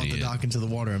You're jump an off the idiot. dock into the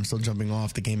water? I'm still jumping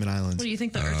off the Cayman Islands. What do you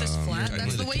think? The Earth is flat?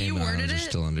 That's the way you worded Islands it. are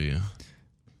still under you.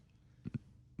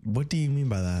 What do you mean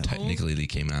by that? Technically, the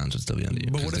Cayman Islands would still be under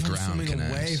you. But what because if the I'm ground swimming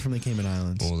away connects. from the Cayman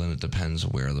Islands? Well, then it depends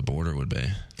where the border would be.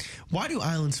 Why do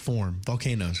islands form?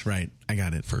 Volcanoes, right? I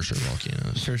got it. For sure,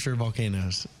 volcanoes. For sure,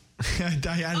 volcanoes. I didn't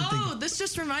think. This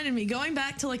just reminded me. Going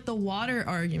back to like the water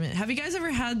argument. Have you guys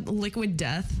ever had liquid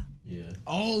death? Yeah.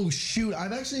 Oh shoot! I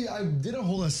did a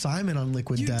whole assignment on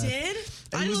liquid You death. did?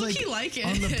 I was low-key like it.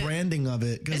 on the branding of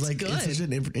it because It's like good. it's such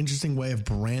an interesting way of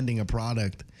branding a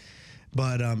product.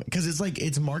 But because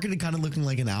it's marketed kind of looking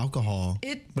like an alcohol,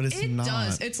 but it's not. It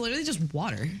does. It's literally just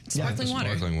water. It's Yeah, sparkling water.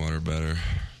 Sparkling water better.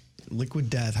 Liquid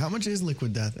Death. How much is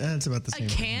Liquid Death? It's about the A same.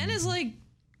 can is like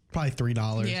Probably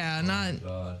 $3. yeah,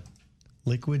 not.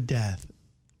 Liquid Death.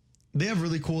 They have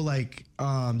really cool like.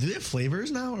 Do they have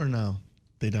flavors now or no?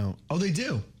 They don't. Oh, they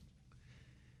do.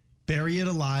 Bury It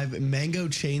Alive, mango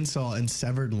chainsaw, and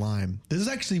severed lime. This is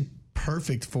actually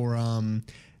perfect for. You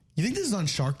think this is on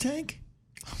Shark Tank?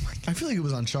 Oh my God. I feel like it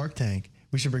was on Shark Tank.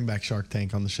 We should bring back Shark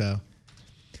Tank on the show.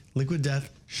 Liquid Death,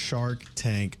 Shark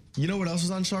Tank. You know what else was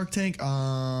on Shark Tank?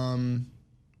 I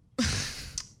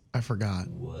forgot.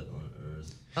 What on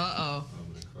earth? Uh-oh. I'm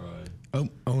gonna cry. Oh,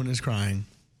 Owen is crying.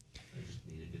 I just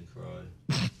need a good cry.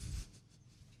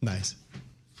 Nice.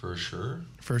 For sure.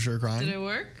 For sure crying. Did it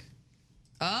work?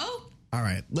 Oh? All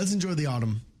right, let's enjoy the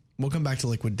autumn. We'll come back to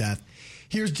Liquid Death.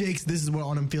 Here's Jake's This Is What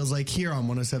Autumn Feels Like here on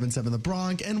 107.7 The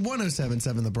Bronx and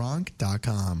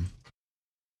 107.7thebronx.com.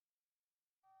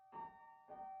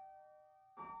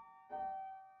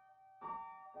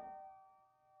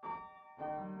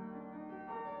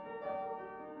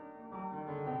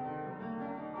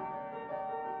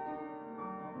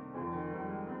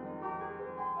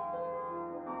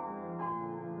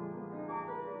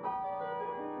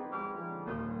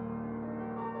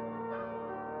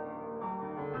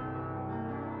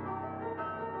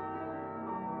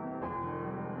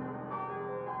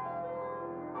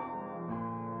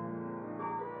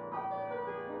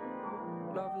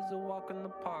 Love is a walk in the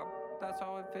park. That's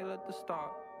how I feel at the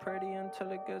start. Pretty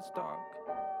until it gets dark.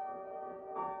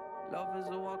 Love is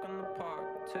a walk in the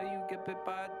park till you get bit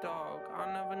by a dog.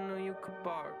 I never knew you could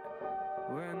bark.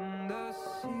 When the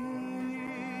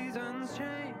seasons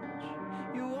change,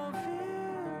 you won't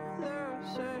feel the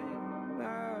same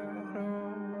at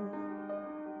all.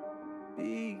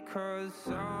 Because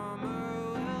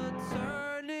summer will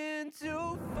turn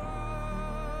into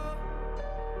fall.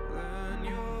 Then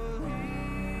you'll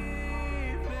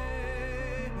leave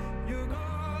me. You're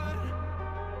gone.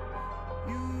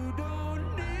 You don't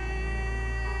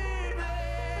need me.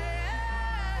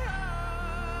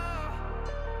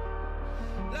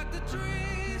 Like the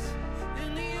trees in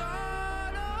the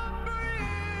autumn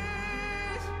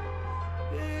breeze.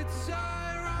 It's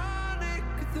ironic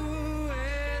the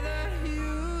way that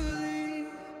you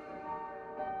leave.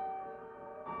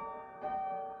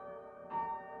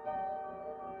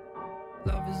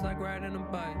 Love is like riding a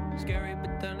bike. Scary,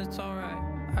 but then it's alright.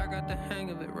 I got the hang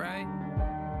of it, right?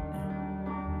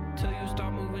 Till you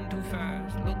start moving too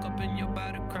fast. Look up and you're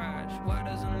about to crash. Why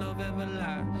doesn't love ever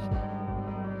last?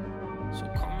 So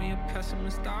call me a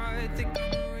pessimist. I think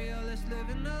I'm a realist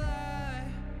living a lie.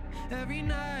 Every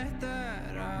night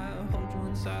that I hold you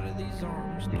inside of these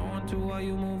arms, knowing to why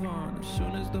you move on as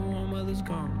soon as the warm weather's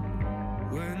gone.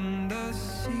 When the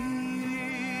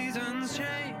seasons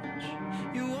change,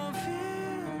 you won't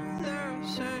feel the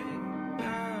same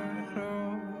at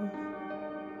all.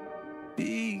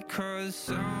 Because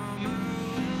summer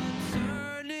will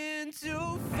turn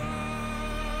into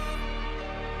fall,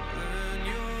 and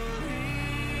you'll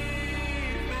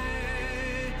leave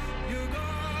me. You're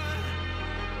gone.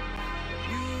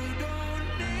 You don't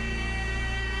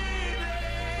need me.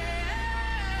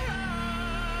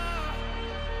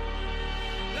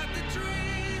 Like the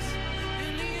trees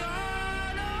in the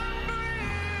autumn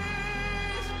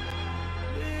breeze.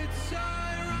 It's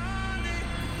ironic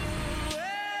the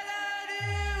way that you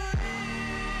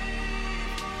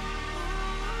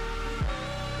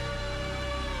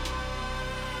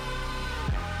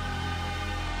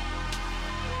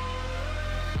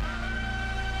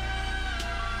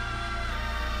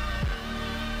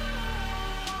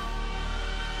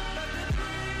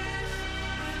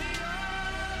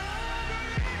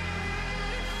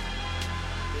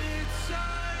It's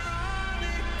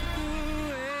ironic the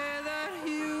way that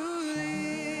you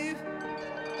leave.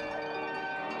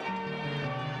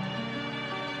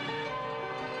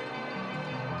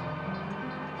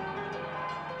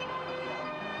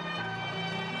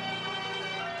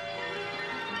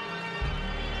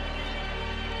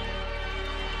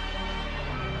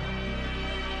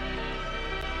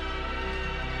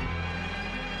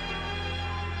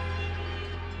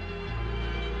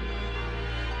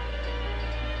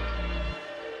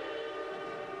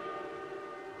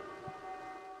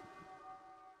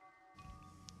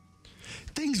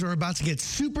 Things are about to get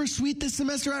super sweet this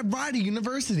semester at Rider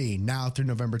University. Now through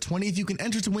November 20th, you can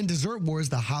enter to win Dessert Wars,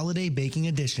 the Holiday Baking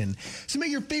Edition. So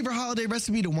make your favorite holiday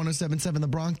recipe to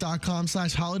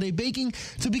 1077thebronx.com/holiday baking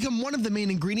to become one of the main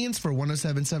ingredients for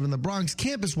 1077 The Bronx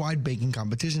campus-wide baking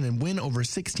competition and win over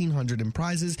 $1,600 in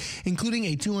prizes, including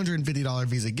a $250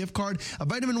 Visa gift card, a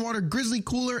Vitamin Water Grizzly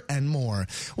cooler, and more.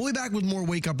 We'll be back with more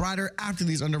Wake Up Rider after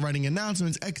these underwriting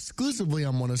announcements exclusively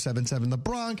on 1077 The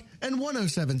Bronx and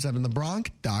 1077thebronx.com.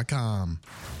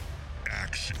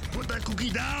 Action. Put that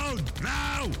cookie down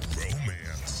now.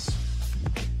 Romance.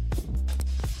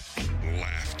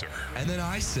 Laughter. And then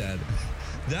I said,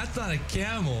 that's not a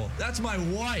camel. That's my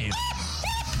wife.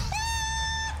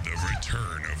 The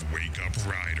return of Wake Up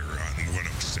Rider on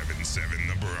 1077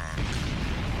 The Bronx.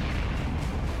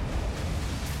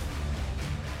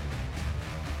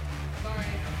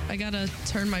 I gotta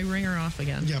turn my ringer off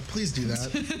again. Yeah, please do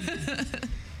that.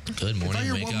 Good If I morning,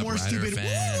 hear Wake one Up more Rider stupid,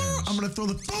 fans. I'm going to throw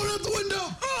the phone out the window.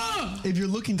 If you're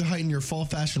looking to heighten your fall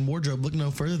fashion wardrobe, look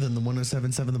no further than the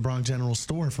 1077 The Bronx General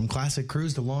Store. From classic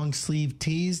crews to long sleeve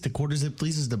tees to quarter zip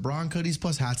fleeces to Bronx hoodies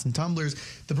plus hats and tumblers,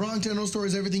 the Bronx General Store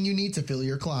is everything you need to fill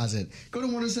your closet. Go to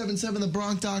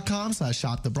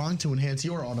 1077thebronx.com/shop the Bronx to enhance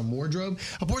your autumn wardrobe.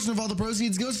 A portion of all the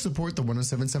proceeds goes to support the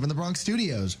 1077 The Bronx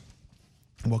studios.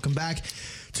 Welcome back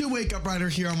to Wake Up Rider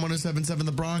here on 1077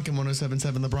 The Bronx and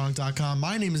 1077thebronx.com.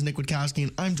 My name is Nick Witkowski,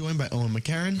 and I'm joined by Owen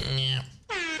McCarron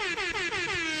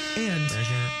and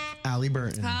Allie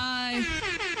Burton. Hi.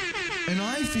 And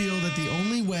I feel that the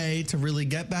only way to really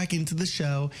get back into the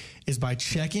show is by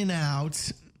checking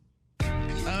out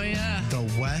Oh, yeah. the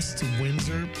West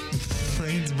Windsor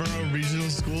Plainsboro Regional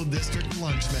School District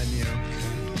lunch menu.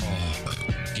 Oh,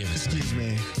 give us. Excuse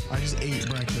me. I just ate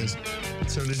breakfast.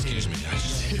 So did Excuse me, I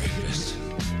just ate breakfast.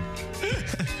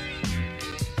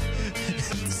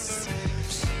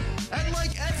 And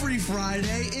like every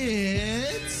Friday,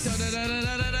 it's... What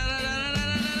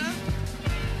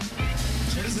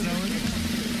is it, Owen?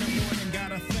 They're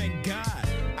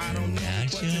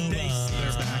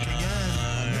back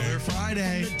again. Another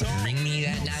Friday. Bring me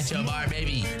that nacho bar,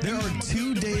 baby. There are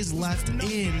 2 days left in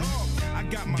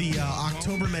the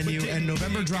October menu, and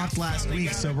November dropped last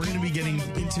week, so we're going to be getting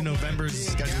into November's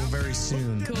schedule very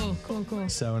soon. Cool.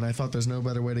 So, and I thought there's no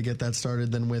better way to get that started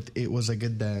than with It Was a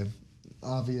Good Day,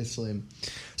 obviously.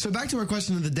 So back to our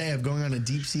question of the day of going on a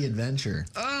deep sea adventure.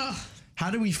 How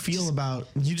do we feel about,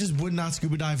 you just would not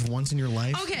scuba dive once in your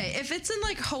life? Okay, if it's in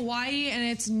like Hawaii and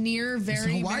it's near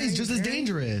very, Hawaii's just as very-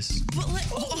 dangerous. But like,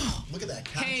 Look at that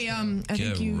couch. hey, I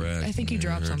Get think you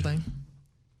dropped wrecked, something.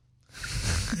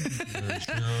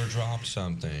 Sure dropped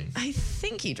something. I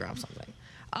think he dropped something.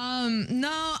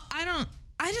 No, I don't.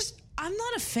 I'm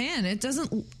not a fan. It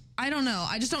doesn't. I don't know.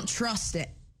 I just don't trust it.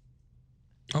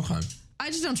 Okay. I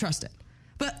just don't trust it.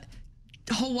 But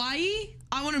Hawaii,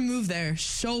 I want to move there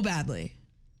so badly.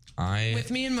 With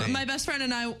me and my best friend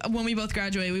and I, when we both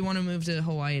graduate, we want to move to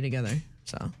Hawaii together.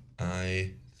 So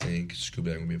I think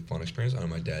scuba diving would be a fun experience. I know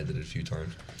my dad did it a few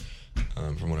times.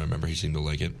 From what I remember, he seemed to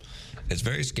like it. It's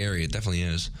very scary. It definitely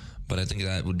is. But I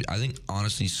think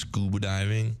honestly, scuba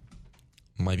diving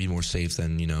might be more safe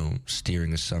than,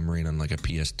 steering a submarine on like a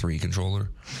PS3 controller.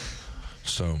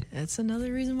 So that's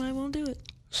another reason why I won't do it.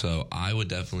 So I would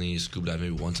definitely scuba dive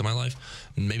maybe once in my life.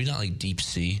 Maybe not like deep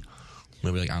sea.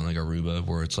 Maybe like out in like Aruba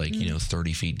where it's like,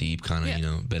 30 feet deep, kind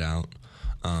of, bit out.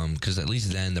 Because at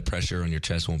least then the pressure on your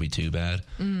chest won't be too bad.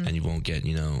 And you won't get,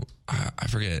 I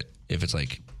forget if it's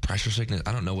like pressure sickness.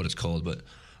 I don't know what it's called, but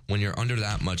when you're under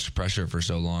that much pressure for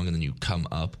so long and then you come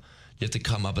up, you have to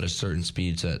come up at a certain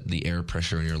speed so that the air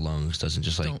pressure in your lungs doesn't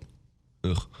just like,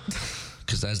 ugh.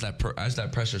 Because as that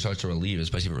pressure starts to relieve,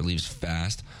 especially if it relieves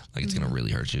fast, like it's going to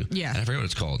really hurt you. Yeah. And I forget what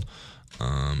it's called.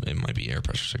 It might be air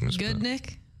pressure sickness. Good,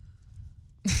 Nick?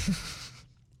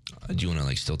 Do you want to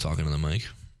like still talk into the mic?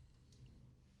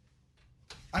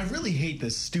 I really hate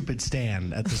this stupid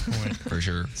stand at this point. For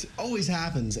sure. It always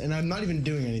happens, and I'm not even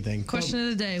doing anything. Question of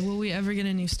the day, will we ever get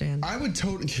a new stand? I would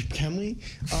totally... Can we?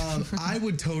 I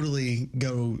would totally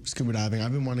go scuba diving.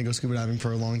 I've been wanting to go scuba diving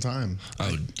for a long time.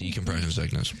 Oh, decompression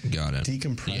sickness. Got it.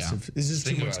 Decompressive. Yeah. Is this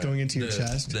too much going into your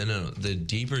chest? No. The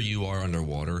deeper you are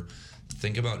underwater,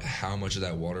 think about how much of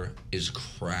that water is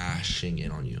crashing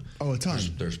in on you. Oh, a ton.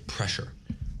 There's pressure,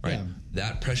 right? Yeah.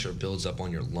 That pressure builds up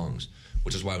on your lungs,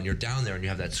 which is why when you're down there and you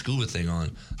have that scuba thing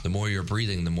on, the more you're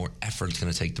breathing, the more effort it's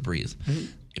going to take to breathe. Mm-hmm.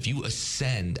 If you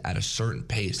ascend at a certain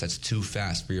pace that's too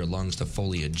fast for your lungs to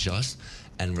fully adjust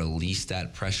and release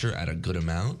that pressure at a good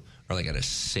amount, or like at a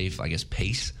safe, I guess,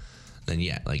 pace, then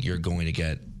like you're going to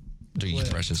get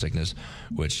decompression sickness,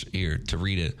 which here to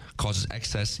read it causes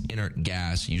excess inert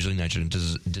gas, usually nitrogen,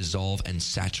 to dissolve and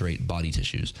saturate body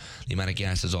tissues. The amount of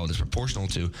gas dissolved is proportional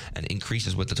to and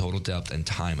increases with the total depth and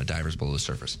time a diver's below the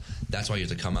surface. That's why you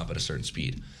have to come up at a certain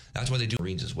speed. That's why they do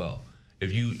marines as well.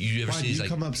 If you ever see these, like,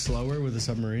 come up slower with a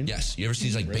submarine? Yes, you ever see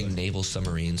these like big naval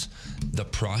submarines? The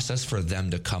process for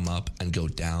them to come up and go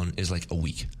down is like a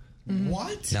week.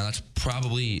 What? Now that's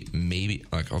probably maybe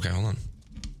like okay, hold on.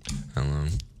 How long?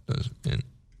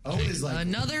 It's like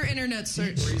another internet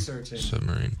search. Researching.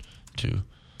 Submarine to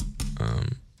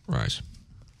rise.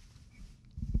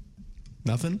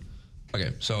 Nothing?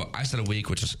 Okay, so I said a week,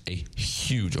 which is a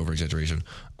huge over-exaggeration,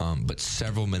 but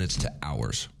several minutes to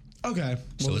hours. Okay.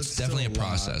 So it's definitely a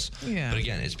process. Yeah. But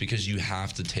again, it's because you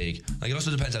have to take, like, it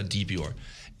also depends how deep you are.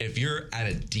 If you're at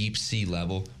a deep sea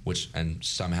level, and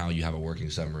somehow you have a working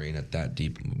submarine at that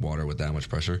deep water with that much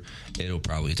pressure, it'll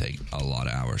probably take a lot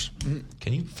of hours. Mm-hmm.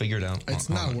 Can you figure it out? It's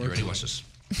not working. You ready? Watch this.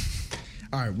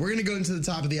 All right, we're going to go into the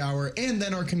top of the hour and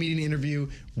then our comedian interview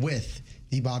with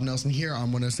the Bob Nelson here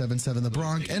on 107.7 The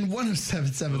Bronx and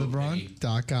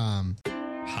 107.7thebronx.com.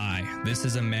 Hi, this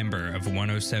is a member of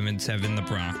 107.7 The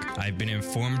Bronx. I've been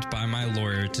informed by my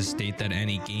lawyer to state that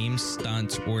any games,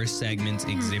 stunts, or segments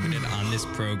exhibited on this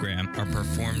program are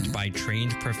performed by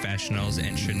trained professionals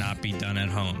and should not be done at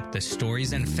home. The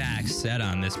stories and facts said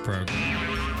on this program.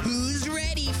 Who's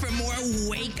ready for more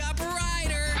Wake Up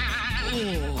Rider?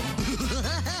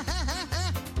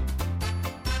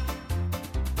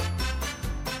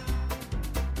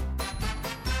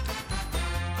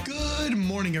 Good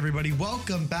morning, everybody.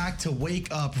 Welcome back to Wake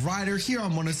Up Rider here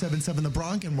on 107.7 The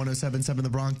Bronx and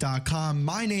 107.7thebronx.com.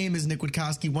 My name is Nick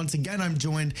Witkowski. Once again, I'm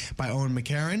joined by Owen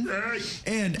McCarron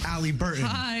and Allie Burton.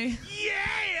 Hi.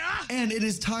 Yeah! And it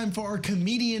is time for our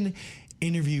comedian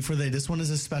interview for the day. This one is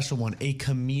a special one. A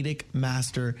comedic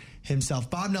master himself.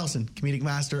 Bob Nelson, comedic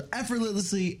master,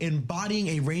 effortlessly embodying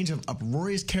a range of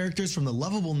uproarious characters from the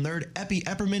lovable nerd Epi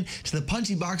Epperman to the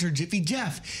punchy boxer Jiffy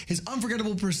Jeff. His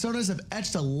unforgettable personas have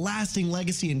etched a lasting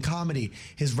legacy in comedy.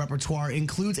 His repertoire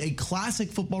includes a classic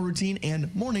football routine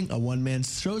and Morning, a one-man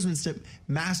showsmanship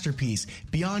masterpiece.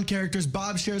 Beyond characters,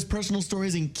 Bob shares personal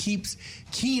stories and keeps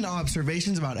keen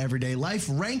observations about everyday life,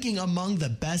 ranking among the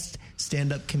best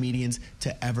stand-up comedians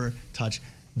to ever touch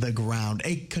the ground.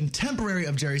 A contemporary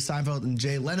of Jerry Seinfeld and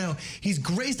Jay Leno, he's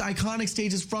graced iconic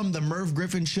stages from the Merv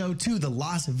Griffin Show to the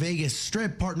Las Vegas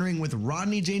Strip, partnering with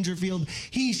Rodney Dangerfield.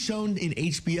 He's shown in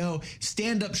HBO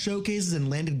stand-up showcases and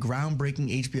landed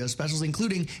groundbreaking HBO specials,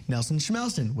 including Nelson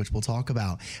Schmelson, which we'll talk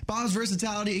about. Bob's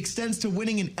versatility extends to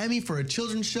winning an Emmy for a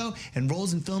children's show and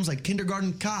roles in films like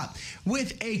Kindergarten Cop.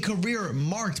 With a career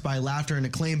marked by laughter and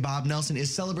acclaim, Bob Nelson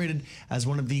is celebrated as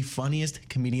one of the funniest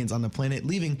comedians on the planet,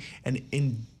 leaving an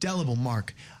indelible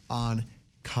mark on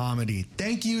comedy.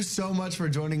 Thank you so much for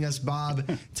joining us, Bob,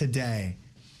 today.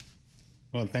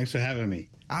 Well, thanks for having me.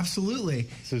 Absolutely.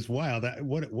 This is wild.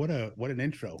 What an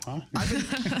intro, huh? I've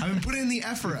been putting in the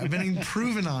effort. I've been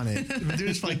improving on it. I've been doing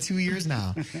this for like 2 years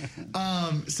now.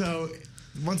 So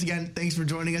once again, thanks for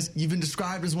joining us. You've been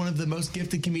described as one of the most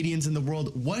gifted comedians in the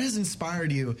world. What has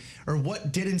inspired you, or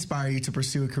what did inspire you to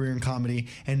pursue a career in comedy?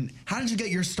 And how did you get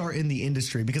your start in the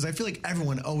industry? Because I feel like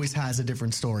everyone always has a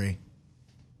different story.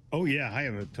 Oh, yeah, I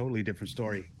have a totally different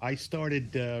story. I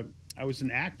started, I was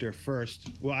an actor first.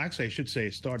 Well, actually, I should say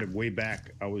it started way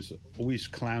back. I was always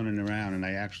clowning around, and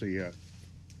I actually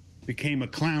became a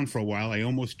clown for a while. I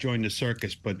almost joined the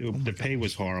circus, but the pay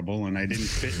was horrible, and I didn't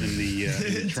fit in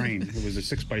the train. It was a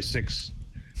 6x6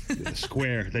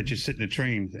 square that you sit in the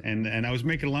train, and I was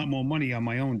making a lot more money on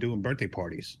my own doing birthday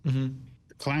parties. Mm-hmm.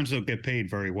 Clowns don't get paid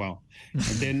very well. And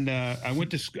then I went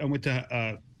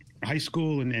to high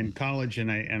school and college,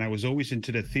 and I was always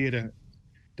into the theater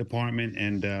department.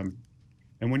 And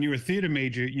when you're a theater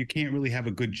major, you can't really have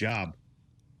a good job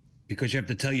because you have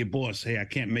to tell your boss, hey, I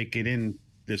can't make it in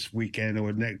this weekend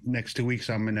or next 2 weeks.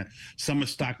 I'm in a summer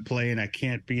stock play and I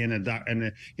can't be in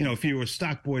if you were a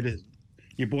stock boy,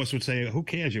 your boss would say, who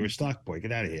cares? You're a stock boy.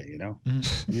 Get out of here. You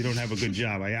don't have a good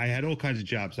job. I had all kinds of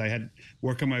jobs. I had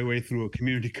working my way through a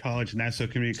community college, Nassau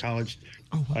Community College.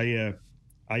 Oh, wow.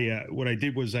 What I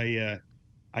did was I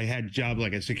had job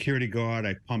like a security guard.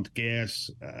 I pumped gas.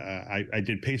 I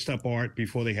did paste up art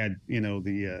before they had,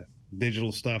 the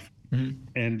digital stuff.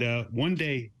 Mm-hmm. And one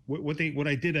day, what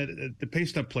I did at the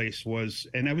paste up place was,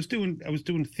 and I was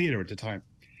doing theater at the time.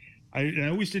 I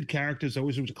always did characters. I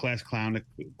always was a class clown,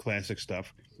 classic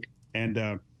stuff. And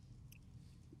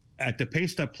at the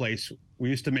paste up place, we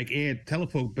used to make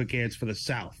telephone book ads for the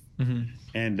South. Mm-hmm.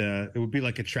 And it would be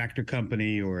like a tractor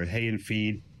company or a hay and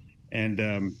feed. And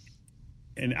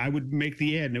I would make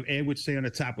the ad, and the ad would say on the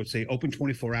top, would say open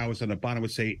 24 hours. On the bottom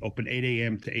would say open 8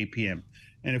 a.m. to 8 p.m.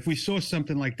 And if we saw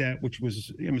something like that, which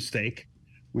was a mistake,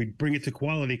 we'd bring it to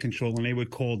quality control, and they would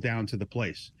call down to the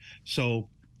place. So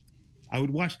I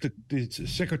would watch the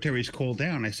secretaries call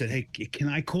down. I said, hey, can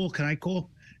I call?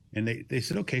 And they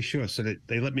said, okay, sure. So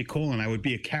they let me call, and I would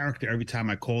be a character every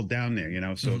time I called down there,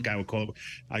 So mm-hmm. A guy would call up.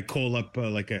 I call up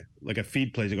like a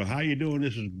feed place. I go, how you doing?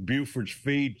 This is Buford's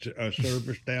feed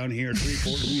service down here,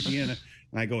 Shreveport, Louisiana.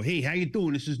 And I go, hey, how you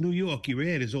doing? This is New York. Your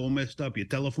ad is all messed up. Your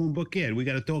telephone book ad. We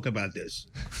got to talk about this.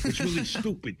 It's really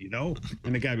stupid,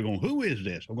 And the guy be going, who is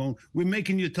this? I'm going, we're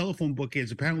making your telephone book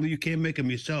ads. Apparently you can't make them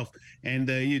yourself, and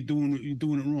you're doing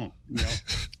it wrong,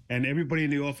 And everybody in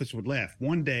the office would laugh.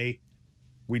 One day,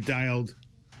 we dialed.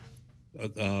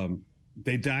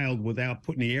 They dialed without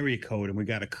putting the area code, and we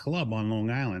got a club on Long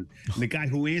Island. And the guy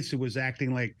who answered was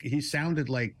acting like he sounded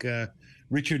like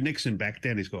Richard Nixon back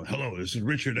then. He's going, "Hello, this is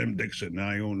Richard M. Dixon.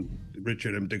 I own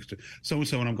Richard M. Dixon, so and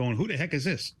so." And I'm going, "Who the heck is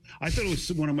this?" I thought it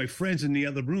was one of my friends in the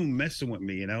other room messing with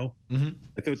me. Mm-hmm.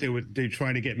 I thought they were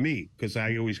trying to get me because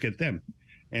I always get them.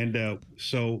 And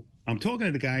so I'm talking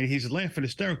to the guy, and he's laughing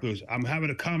hysterically. He goes, I'm having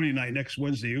a comedy night next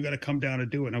Wednesday. You got to come down and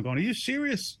do it. And I'm going, are you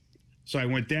serious? So I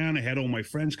went down. I had all my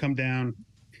friends come down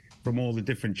from all the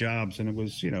different jobs, and it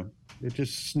was, it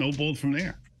just snowballed from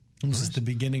there. It was just the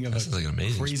beginning of like an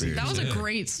amazing crazy. That was a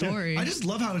great story. Yeah. I just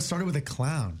love how it started with a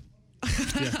clown.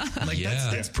 Yeah.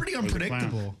 That's pretty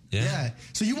unpredictable. Yeah.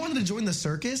 So you wanted to join the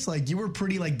circus? Like you were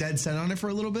pretty dead set on it for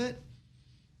a little bit?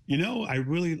 I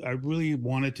really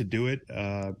wanted to do it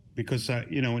because I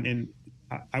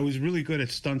was really good at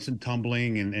stunts and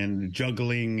tumbling and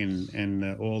juggling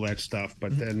and all that stuff.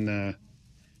 But then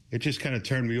it just kind of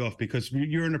turned me off because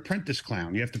you're an apprentice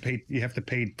clown. You have to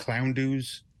pay clown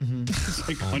dues. Mm-hmm. It's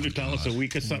like $100 a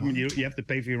week or something. You have to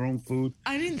pay for your own food.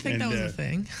 I didn't think that was a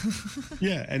thing.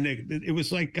 Yeah, and it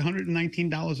was like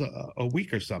 $119 a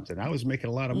week or something. I was making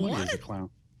a lot of money as a clown.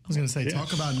 I was going to say,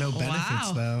 talk about no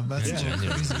benefits, though. That's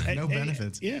crazy. No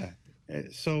benefits. Yeah.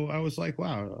 So I was like,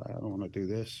 wow, I don't want to do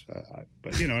this.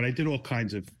 But, and I did all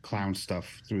kinds of clown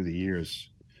stuff through the years.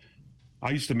 I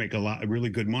used to make really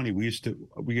good money. We used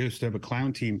to have a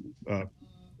clown team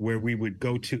where we would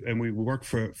go to, and we would work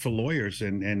for lawyers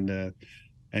and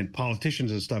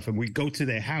politicians and stuff. And we'd go to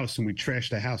their house and we'd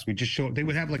trash their house. We just show up. They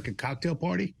would have like a cocktail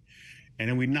party, and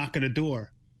then we'd knock on the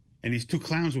door, and these two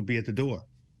clowns would be at the door.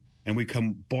 And we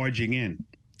come barging in,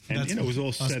 and it was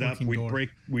all set up. We'd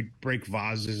break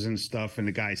vases and stuff in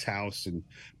the guy's house and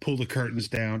pull the curtains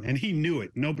down. And he knew it.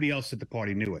 Nobody else at the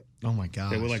party knew it. Oh my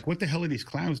God! They were like, "What the hell are these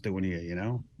clowns doing here?"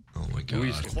 Oh my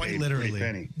God! Quite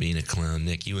literally, being a clown,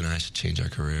 Nick. You and I should change our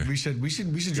career. We should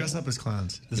dress up as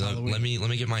clowns. Let me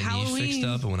get my knee fixed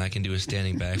up, and when I can do a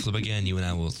standing backflip again, you and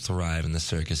I will thrive in the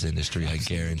circus industry. I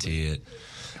guarantee it.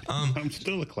 I'm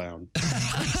still a clown.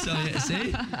 So yeah,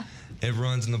 see, it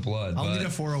runs in the blood. I'll need a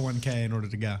 401k in order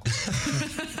to go.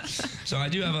 So I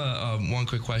do have a one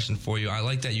quick question for you. I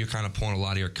like that you're kind of pulling a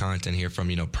lot of your content here from,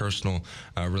 personal,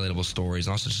 relatable stories,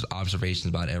 and also just observations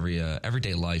about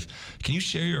everyday life. Can you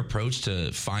share your approach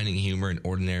to finding humor in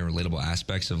ordinary and relatable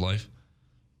aspects of life?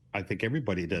 I think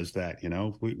everybody does that.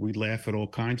 We laugh at all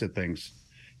kinds of things.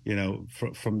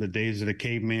 From the days of the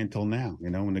caveman till now.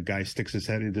 When the guy sticks his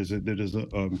head, there's a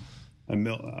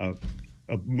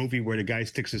movie where the guy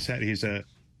sticks his head. He's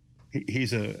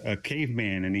a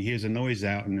caveman, and he hears a noise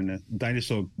out, and then a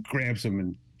dinosaur grabs him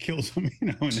and kills him.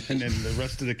 And then the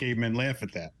rest of the cavemen laugh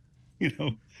at that.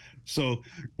 So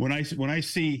when I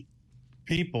see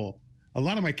people, a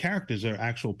lot of my characters are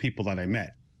actual people that I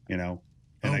met.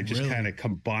 And I just kind of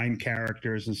combine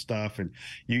characters and stuff, and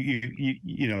you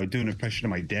do an impression of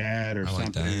my dad or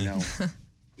something.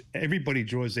 Everybody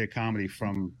draws their comedy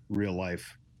from real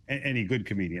life. Any good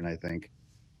comedian, I think,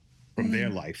 from their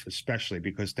life, especially,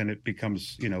 because then it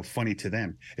becomes funny to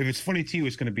them. If it's funny to you,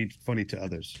 it's going to be funny to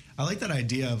others. I like that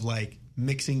idea of like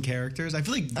mixing characters. I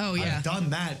feel like I've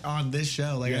done that on this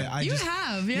show. Like you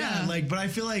have. But I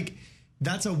feel like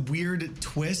that's a weird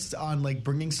twist on like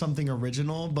bringing something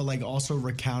original, but like also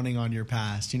recounting on your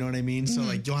past. You know what I mean? So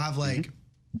like you'll have like,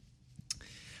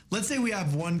 let's say we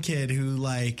have one kid who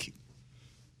like,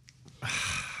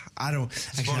 I don't.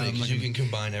 It's funny because you can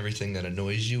combine everything that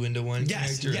annoys you into one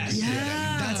character. Yes,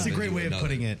 that's a great way of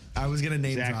putting it. I was gonna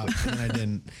name drop and I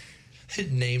didn't.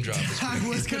 Name drop. I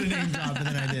was going to name drop, and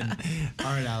then I didn't.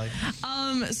 All right,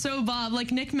 Allie. So, Bob,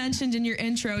 like Nick mentioned in your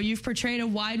intro, you've portrayed a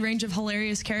wide range of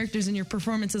hilarious characters in your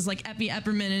performances, like Epi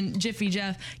Epperman and Jiffy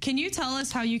Jeff. Can you tell us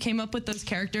how you came up with those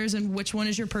characters and which one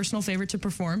is your personal favorite to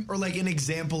perform? Or like an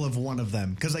example of one of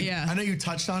them? Because I know you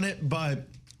touched on it, but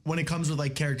when it comes with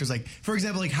like characters, like for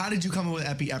example, like how did you come up with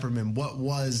Epi Epperman? What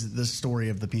was the story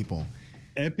of the people?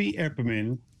 Epi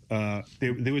Epperman,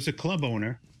 there was a club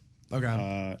owner.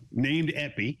 Okay. Named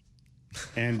Epi,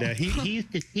 and he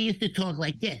used to talk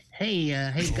like this. Hey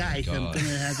guys, I'm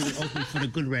gonna have you open for the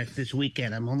Good Rest this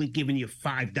weekend. I'm only giving you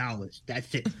 $5.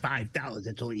 That's it, $5.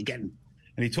 That's all you're getting.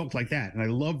 And he talked like that, and I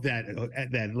loved that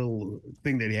little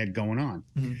thing that he had going on.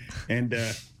 And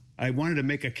I wanted to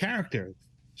make a character,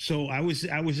 so I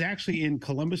was actually in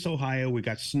Columbus, Ohio. We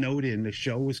got snowed in. The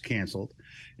show was canceled,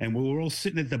 and we were all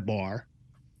sitting at the bar,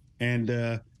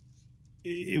 and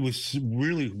it was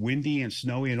really windy and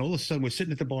snowy, and all of a sudden we're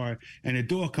sitting at the bar, and the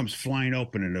door comes flying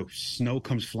open, and the snow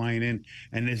comes flying in,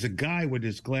 and there's a guy with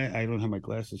his glass. I don't have my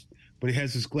glasses, but he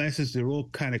has his glasses. They're all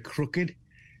kind of crooked,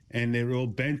 and they're all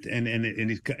bent, and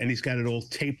he's got it all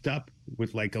taped up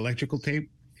with like electrical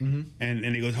tape, and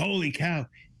he goes, "Holy cow,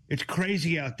 it's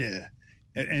crazy out there."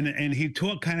 And he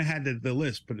kind of had the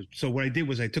list, but so what I did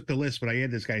was I took the list, but I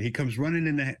had this guy. He comes running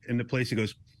in the place. He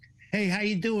goes, "Hey, how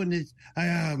you doing?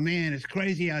 Oh man, it's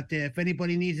crazy out there. If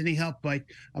anybody needs any help,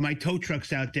 my tow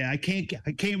truck's out there. I can't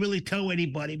really tow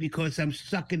anybody because I'm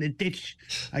stuck in the ditch.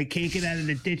 I can't get out of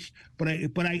the ditch. But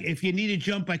if you need a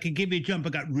jump, I can give you a jump. I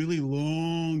got really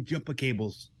long jumper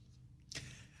cables."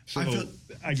 So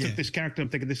I took this character. I'm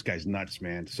thinking, this guy's nuts,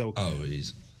 man. So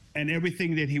and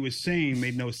everything that he was saying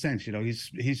made no sense.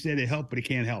 He said to help, but he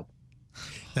can't help.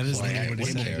 That is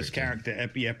this character,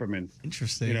 Epi Epperman.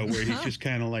 Interesting. Where he's just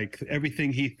kind of like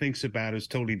everything he thinks about is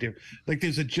totally different. Like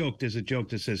there's a joke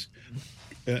that says,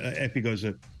 Epi goes,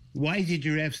 "Why is your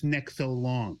giraffe's neck so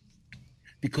long?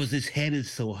 Because his head is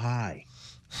so high.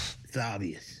 It's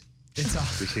obvious." It's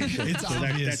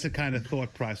obvious. That's the kind of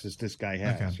thought process this guy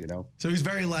has. Okay. So he's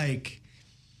very like,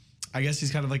 I guess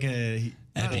he's kind of like a.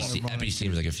 Epi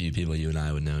seems like a few people you and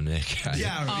I would know, Nick. It's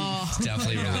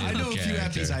definitely relatable. I know a few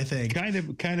Epis, I think. Kind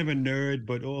of a nerd,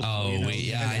 but also. I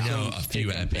know a few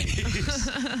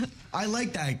Epis. I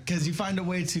like that because you find a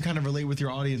way to kind of relate with your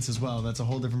audience as well. That's a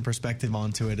whole different perspective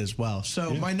onto it as well.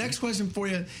 So my next question for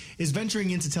you is venturing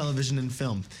into television and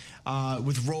film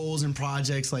with roles and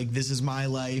projects like This Is My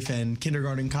Life and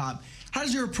Kindergarten Cop. How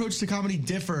does your approach to comedy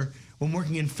differ when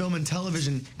working in film and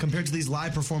television compared to these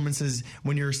live performances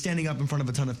when you're standing up in front of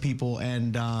a ton of people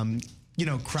and,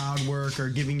 crowd work or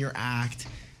giving your act?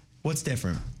 What's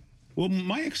different? Well,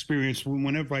 my experience,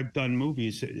 whenever I've done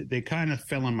movies, they kind of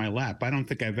fell on my lap. I don't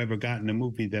think I've ever gotten a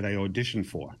movie that I auditioned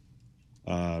for.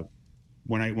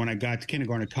 When I got to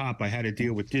Kindergarten Cop, I had a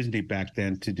deal with Disney back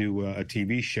then to do a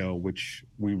TV show, which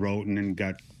we wrote and then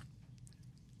got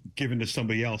given to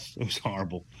somebody else. It was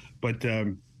horrible. But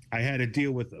I had a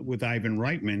deal with Ivan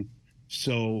Reitman.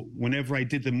 So whenever I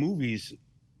did the movies,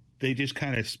 they just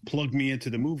kind of plugged me into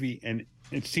the movie. And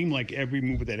it seemed like every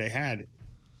movie that I had,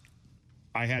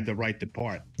 I had to write the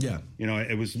part. Yeah. You know,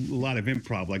 it was a lot of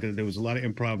improv. Like there was a lot of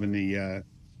improv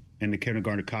in the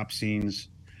kindergarten cop scenes.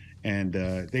 And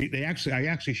I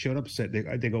actually showed up and said,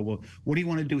 they go, well, what do you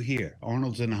want to do here?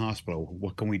 Arnold's in the hospital.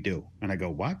 What can we do? And I go,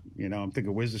 what? You know, I'm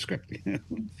thinking, where's the script?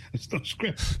 There's no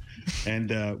script.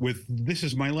 And with This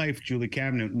Is My Life, Julie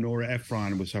Cabinet, Nora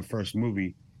Ephron was her first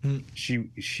movie.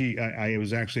 I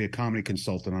was actually a comedy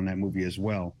consultant on that movie as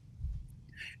well.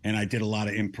 And I did a lot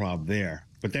of improv there.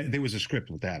 But there was a script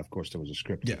with that. Of course, there was a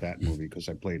script with that movie because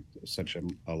I played such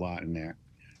a lot in there.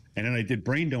 And then I did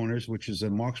Brain Donors, which is a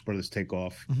Marx Brothers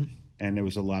takeoff. And there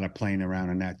was a lot of playing around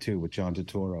in that, too, with John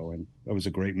Turturro. And it was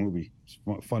a great movie. It's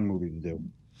a fun movie to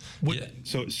do.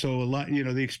 So a lot, you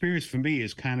know, the experience for me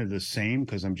is kind of the same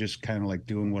because I'm just kind of like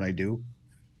doing what I do.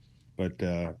 But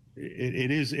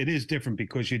it is different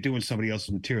because you're doing somebody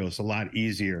else's material. It's a lot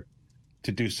easier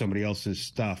to do somebody else's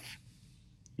stuff.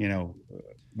 You know,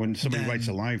 when somebody writes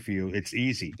a line for you, it's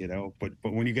easy, you know, but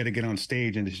when you got to get on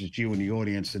stage and this is you in the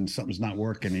audience and something's not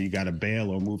working and you got to bail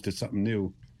or move to something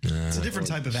new. It's a different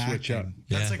type of acting.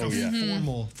 That's like a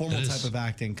formal type of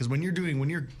acting. Because when you're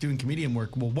doing comedian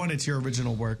work, well, one, it's your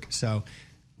original work, so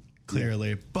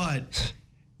clearly, but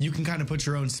you can kind of put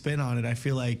your own spin on it. I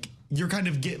feel like you're kind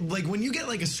of when you get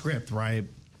like a script, right?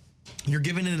 You're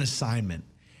given an assignment.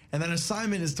 And that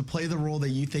assignment is to play the role that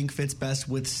you think fits best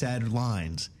with said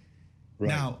lines. Right.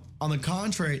 Now, on the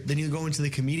contrary, then you go into the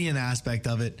comedian aspect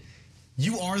of it.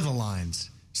 You are the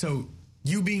lines. So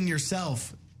you being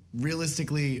yourself,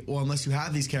 realistically, well, unless you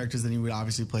have these characters, then you would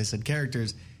obviously play said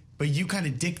characters. But you kind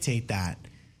of dictate that.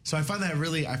 So I find that a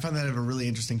really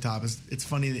interesting topic. It's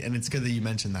funny, and it's good that you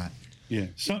mentioned that. Yeah.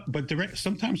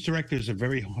 Sometimes directors are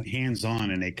very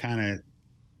hands-on, and they kind of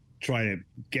try to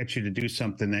get you to do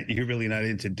something that you're really not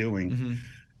into doing.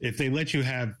 If they let you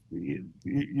have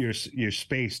your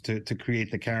space to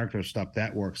create the character stuff,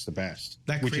 that works the best.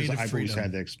 I've always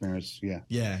had the experience. Yeah.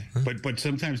 Yeah. But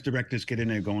sometimes directors get in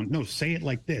there going, no, say it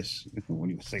like this. What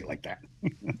do you say it like that?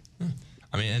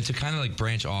 I mean, and to kind of like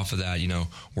branch off of that, you know,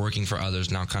 working for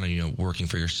others, now kind of, you know, working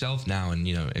for yourself now and,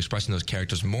 you know, expressing those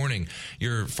characters. Mourning,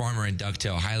 you're Farmer and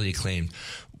DuckTale, highly acclaimed.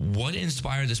 What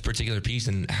inspired this particular piece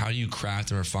and how do you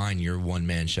craft and refine your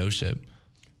one-man showship?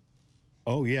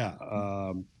 Oh, yeah.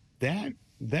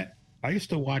 That I used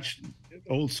to watch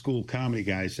old school comedy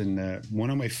guys, and one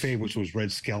of my favorites was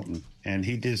Red Skelton. And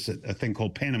he does a thing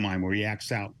called pantomime where he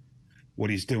acts out what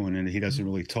he's doing and he doesn't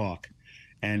really talk.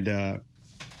 And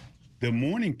the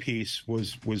morning piece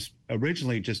was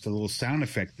originally just a little sound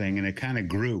effect thing, and it kind of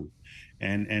grew.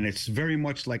 And it's very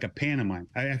much like a pantomime.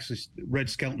 Red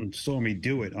Skelton saw me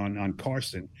do it on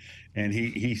Carson, and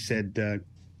he said,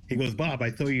 he goes, Bob, I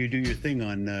thought you'd do your thing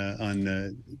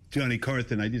on Johnny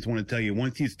Carson. I just want to tell you,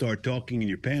 once you start talking in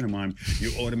your pantomime,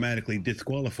 you're automatically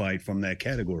disqualified from that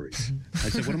category. I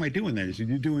said, what am I doing there? He said,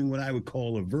 you're doing what I would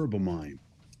call a verbal mime.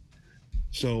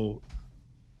 So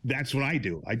that's what I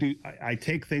do. I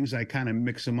take things, I kind of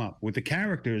mix them up. With the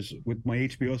characters, with my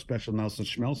HBO special, Nelson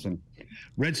Schmelson,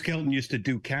 Red Skelton used to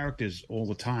do characters all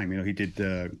the time. You know, he did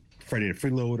Freddy the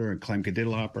Freeloader and Clem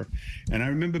Cadiddlehopper. And I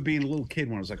remember being a little kid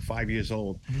when I was like 5 years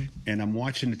old, and I'm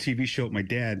watching the TV show with my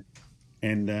dad,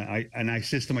 and I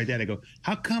says to my dad, I go,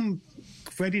 how come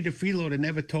Freddy the Freeloader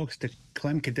never talks to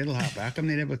Clem Cadiddlehopper? How come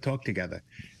they never talk together?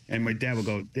 And my dad would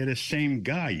go, they're the same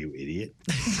guy, you idiot.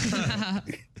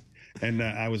 And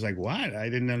I was like, what? I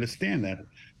didn't understand that.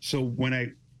 So when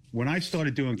I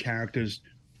started doing characters,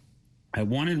 I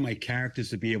wanted my characters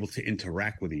to be able to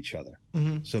interact with each other.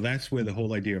 So that's where the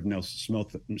whole idea of Nelson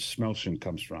Schmelson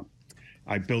comes from.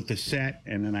 I built the set,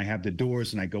 and then I have the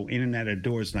doors, and I go in and out of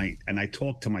doors, and I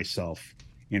talk to myself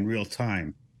in real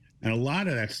time. And a lot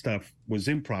of that stuff was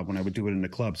improv when I would do it in the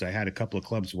clubs. I had a couple of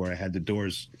clubs where I had the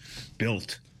doors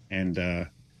built, and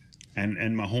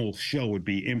my whole show would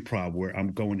be improv, where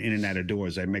I'm going in and out of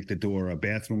doors. I make the door a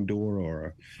bathroom door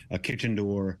or a kitchen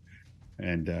door,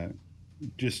 and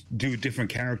just do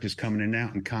different characters coming in and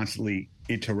out and constantly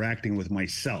interacting with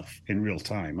myself in real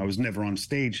time. I was never on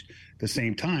stage at the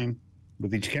same time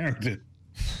with each character,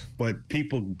 but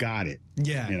people got it.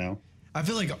 Yeah. You know? I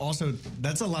feel like also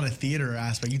that's a lot of theater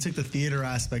aspect. You took the theater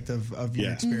aspect of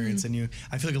your experience, and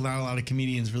I feel like a lot of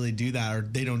comedians really do that, or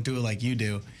they don't do it like you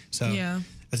do. So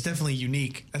that's definitely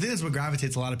unique. I think that's what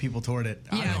gravitates a lot of people toward it.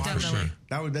 Yeah, definitely.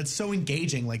 Sure. That's so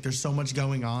engaging. Like there's so much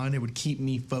going on. It would keep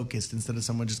me focused instead of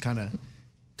someone just kind of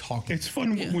talking. It's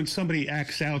fun when somebody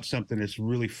acts out something. It's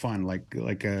really fun. Like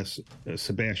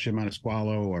Sebastian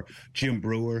Maniscalco or Jim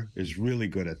Brewer is really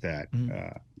good at that.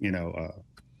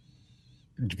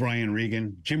 Brian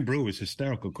Regan. Jim Brewer is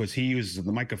hysterical because he uses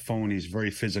the microphone. He's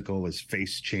very physical. His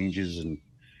face changes, and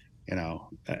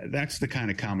That's the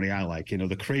kind of comedy I like.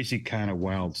 The crazy kind of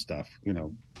wild stuff.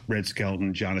 Red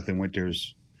Skelton, Jonathan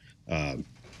Winters.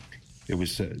 It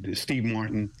was Steve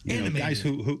Martin. Guys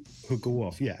who go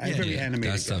off. Yeah, very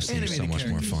animated. That stuff seems so much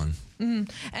more fun.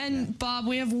 And Bob,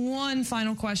 we have one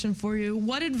final question for you.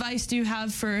 What advice do you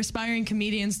have for aspiring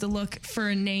comedians to look for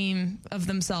a name of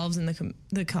themselves in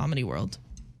the comedy world?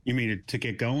 You mean to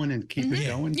get going and keep it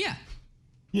going? Yeah.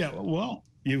 Yeah. Well,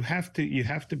 you have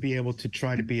to be able to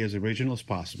try to be as original as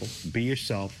possible. Be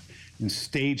yourself. And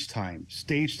stage time.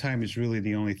 Stage time is really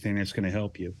the only thing that's going to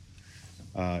help you.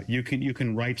 You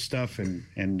can write stuff and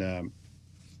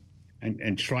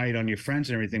try it on your friends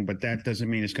and everything, but that doesn't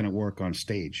mean it's going to work on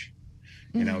stage.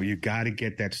 You got to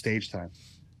get that stage time.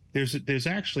 There's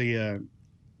actually a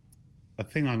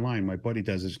thing online my buddy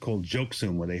does. It's called Joke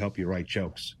Zoom, where they help you write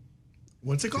jokes.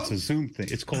 What's it called? It's a Zoom thing.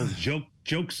 It's called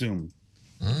Joke Zoom.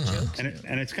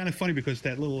 And it's kind of funny because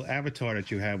that little avatar that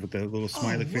you have with the little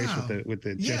smiley face with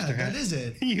the jester hat. That is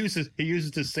it. He uses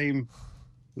the same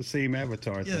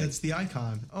avatar. Yeah, that's the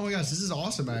icon. Oh my gosh, this is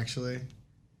awesome, actually.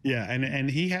 Yeah, and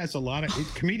he has a lot of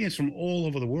comedians from all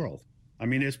over the world. I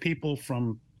mean, there's people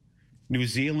from New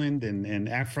Zealand and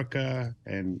Africa,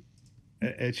 and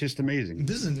it's just amazing.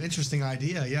 This is an interesting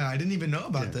idea. Yeah, I didn't even know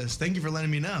about this. Thank you for letting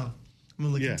me know. I'm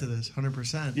gonna look into this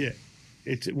 100%. Yeah.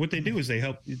 It's what they do is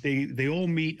they all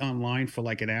meet online for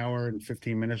like an hour and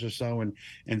 15 minutes or so, and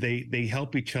they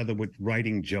help each other with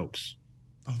writing jokes.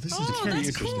 Oh, this is very that's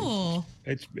interesting. Cool.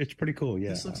 It's pretty cool. Yeah,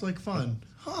 this looks like fun.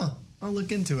 I'll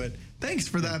look into it. Thanks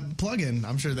for that plug-in.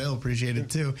 I'm sure they'll appreciate it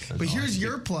too. But here's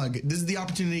your plug. This is the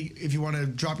opportunity. If you want to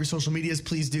drop your social medias,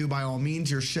 please do by all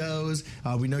means. Your shows.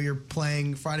 We know you're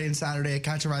playing Friday and Saturday at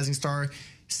Catch a Rising Star.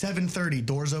 7:30.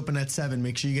 Doors open at 7.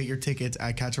 Make sure you get your tickets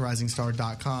at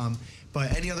catcharisingstar.com.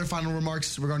 But any other final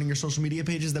remarks regarding your social media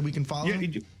pages that we can follow?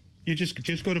 Yeah, you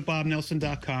just go to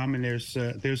bobnelson.com, and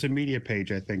there's a media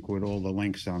page, I think, with all the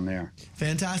links on there.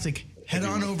 Fantastic. Head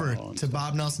on over to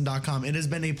bobnelson.com. It has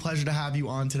been a pleasure to have you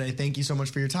on today. Thank you so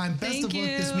much for your time. Best of luck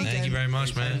this weekend. Thank you very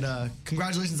much, man. And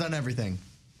congratulations on everything.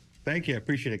 Thank you. I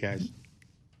appreciate it, guys.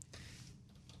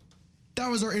 That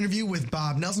was our interview with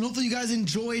Bob Nelson. Hopefully you guys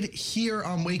enjoyed here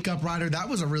on Wake Up Rider. That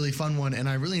was a really fun one, and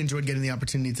I really enjoyed getting the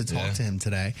opportunity to talk to him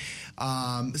today.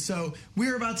 So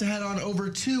we're about to head on over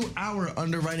to our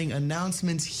underwriting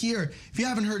announcements here. If you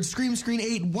haven't heard, Scream Screen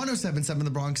 8 1077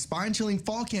 The Bronx Spine-Chilling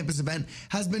Fall Campus event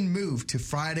has been moved to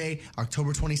Friday,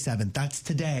 October 27th. That's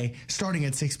today, starting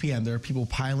at 6 p.m. There are people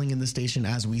piling in the station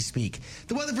as we speak.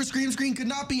 The weather for Scream Screen could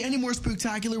not be any more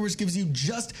spectacular, which gives you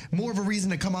just more of a reason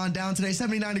to come on down today.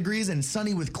 79 degrees and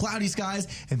sunny with cloudy skies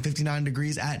and 59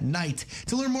 degrees at night.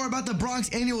 To learn more about the Bronx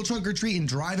annual trunk or treat and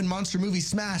drive-in monster movie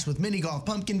Smash with mini golf,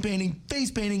 pumpkin painting, face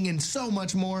painting, and so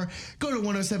much more, go to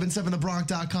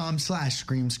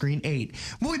 1077thebronx.com/screamscreen8.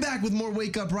 We'll be back with more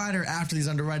Wake Up Rider after these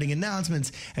underwriting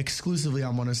announcements exclusively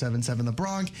on 1077 The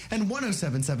Bronx and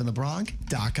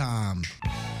 1077thebronx.com.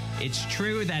 It's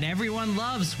true that everyone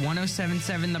loves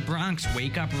 1077 The Bronx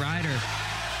Wake Up Rider.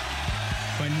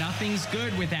 But nothing's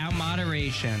good without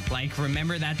moderation. Like,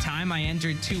 remember that time I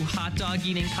entered 2 hot dog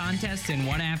eating contests in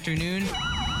one afternoon?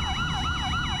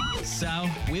 So,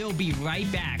 we'll be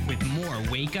right back with more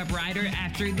Wake Up Rider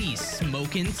after these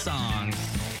smoking songs.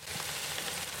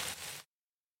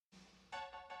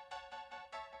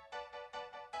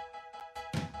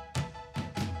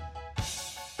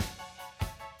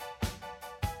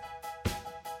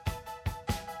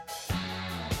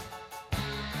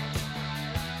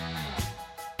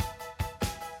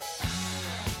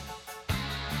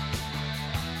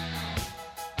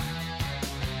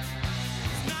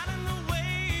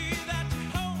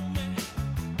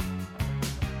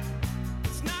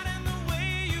 It's not in the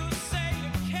way you say you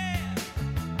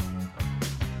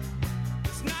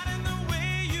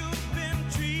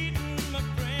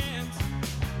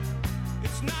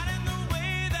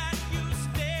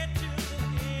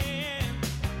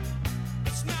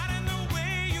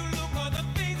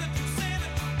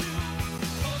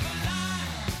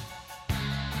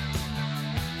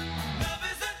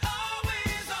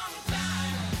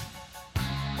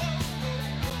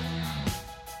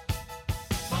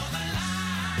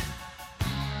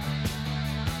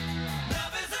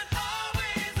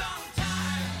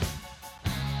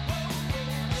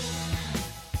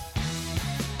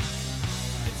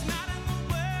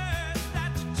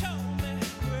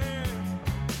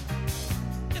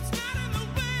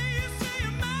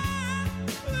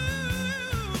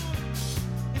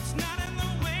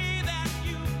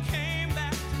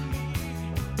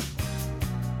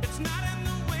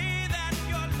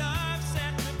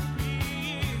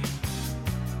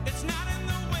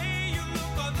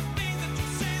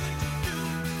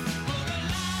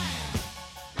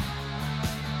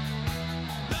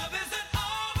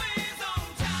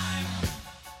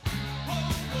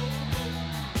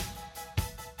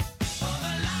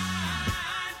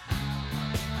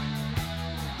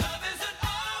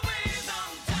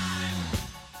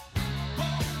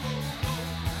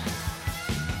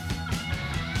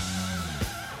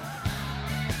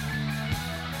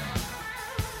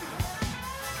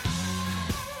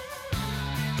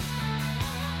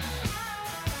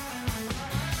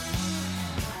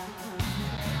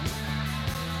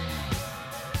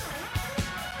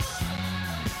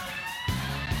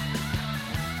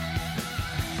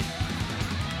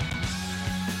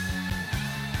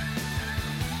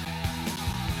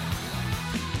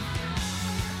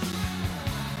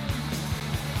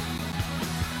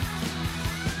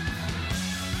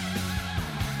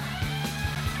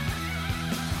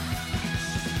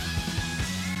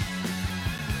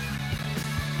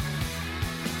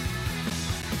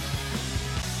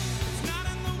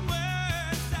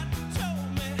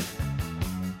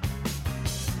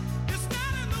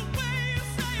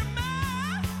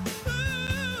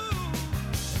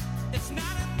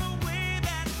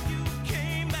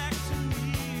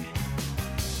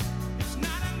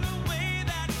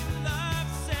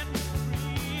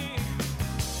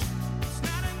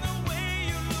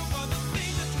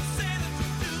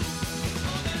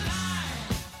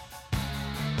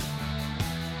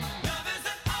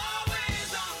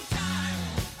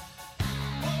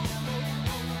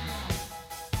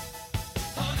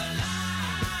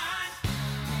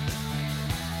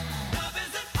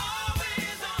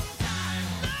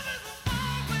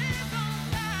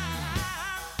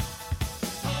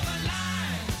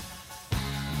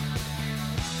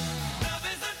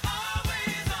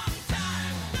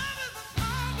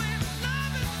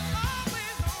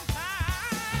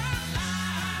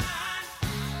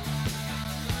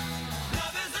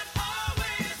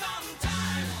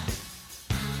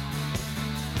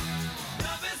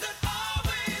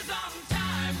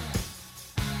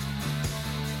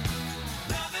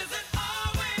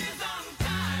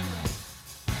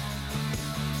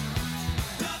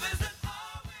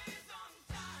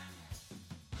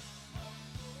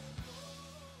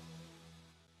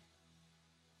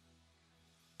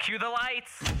Cue the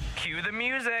lights. Cue the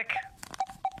music.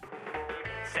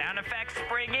 Sound effects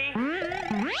springy.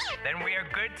 Then we are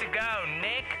good to go.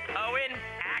 Nick, Owen,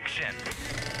 action.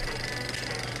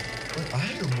 Like, I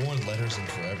haven't worn letters in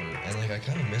forever, and like I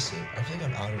kind of miss it. I feel like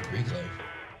I'm out of Greek life.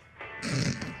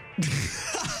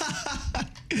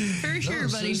 For sure, no,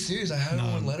 buddy. So serious. I haven't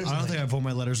worn letters. I don't think I've worn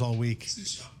my letters all week.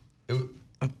 I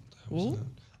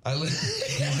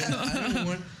haven't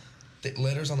worn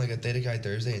letters on like a Theta Chi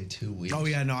Thursday in 2 weeks. Oh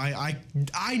yeah, no, I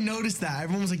noticed that.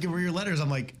 Everyone was like, "Where are your letters?" I'm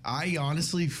like, I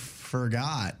honestly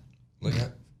forgot. Like,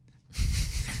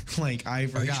 like I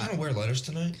forgot. Are you trying to wear letters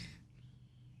tonight?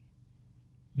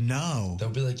 No. They'll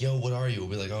be like, "Yo, what are you?" We'll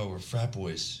be like, "Oh, we're frat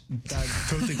boys." I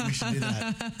don't think we should do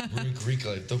that. We're in Greek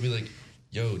life. They'll be like,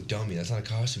 "Yo, dummy, that's not a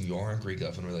costume. You are in Greek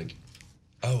life." And we're like,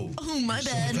 "Oh, my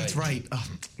bad." That's right. Oh,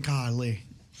 golly.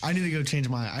 I need to go change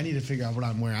my. I need to figure out what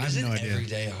I'm wearing. I have no idea. Every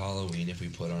day Halloween if we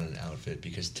put on an outfit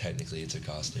because technically it's a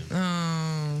costume.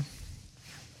 Oh.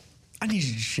 I need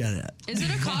you to shut up. Is it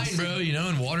a Fine, costume? bro. You know,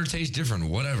 and water tastes different.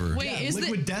 Whatever. Wait, is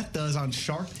Liquid Death does on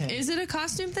Shark Tank. Is it a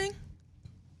costume thing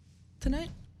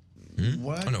tonight?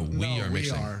 What? Oh no, we are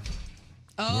mixing. Are.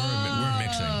 Oh. We're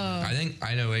mixing. I think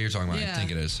I know what you're talking about. Yeah. I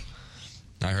think it is.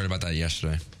 I heard about that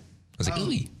yesterday. I was like,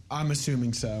 ooh. I'm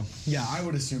assuming so. Yeah, I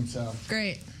would assume so.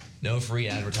 Great. No free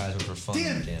advertisement for fun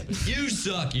on campus. You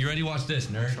suck. You ready to watch this,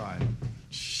 nerd? Try.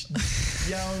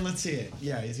 Yeah, let's see it.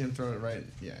 Yeah, he's gonna throw it right.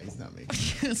 Yeah, he's not making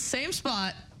it. Same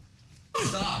spot.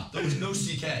 Stop. There was no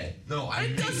CK. No, I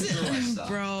made sure I stopped.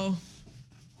 Bro.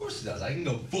 Of course it does. I can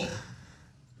go full.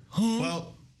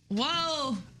 Well,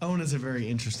 whoa. Owen is a very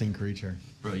interesting creature.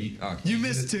 Bro, you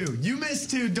missed two. You missed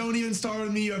two. Don't even start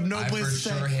with me. You have no I place for to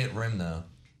say. sure hit rim though.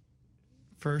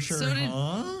 For sure. So did-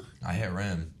 huh? I hit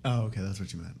rim. Oh, okay. That's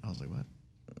what you meant. I was like, what?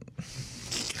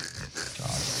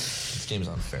 God, this game's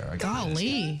unfair. I got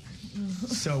Golly.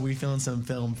 So we feeling some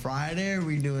Film Friday? Or are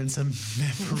we doing some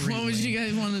memory? What would you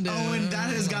guys want to do? Oh, and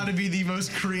that has got to be the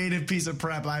most this piece of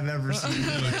prep I've ever seen.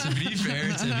 To be fair,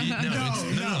 no,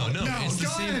 it's the go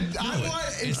same. ahead.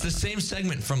 It's the same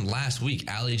segment from last week.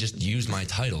 Allie just used my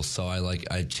title, so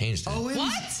I changed it.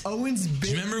 Owen's Do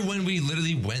you remember when we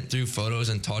literally went through photos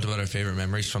and talked about our favorite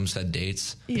memories from said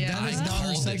dates? Yeah. I That is not our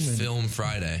called it segment. Film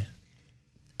Friday.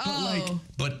 Oh.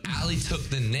 But Allie took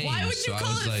the name. Why would you so I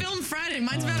call was it like, Film Friday?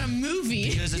 Mine's about a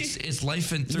movie. Because it's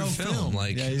life and through film.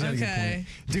 Like, yeah, he's got a good Okay.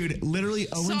 point. Dude, literally,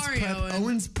 Sorry, Owen.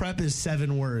 Owen's prep is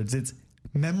 7 words. It's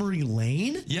memory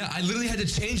lane, yeah, I literally had to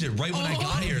change it right when I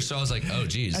got here. So I was like, oh,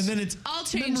 geez. and then it's I'll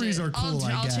change memories it. are cool. I'll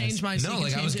I guess. change mine. So No, you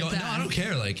like can I was change it going. No, back. I don't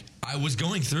care. Like I was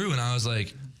going through, and I was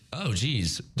like, "Oh,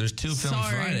 geez, there's 2 Film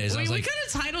Sorry. Fridays." I We was like, could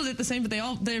have titled it the same, but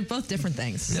they're both different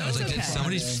things. So "Yeah." I was it's like, okay. "Did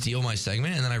somebody steal my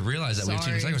segment?" And then I realized that we have 2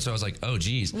 Sorry. segments. So I was like, "Oh,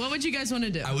 geez." What would you guys want to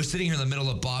do? I was sitting here in the middle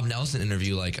of Bob Nelson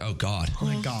interview, like, "Oh God, Oh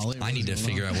my golly, I need to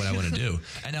figure out what I want to do."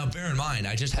 And now, bear in mind,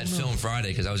 I just had Film Friday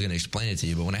because I was going to explain it to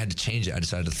you. But when I had to change it, I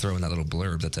decided to throw in that little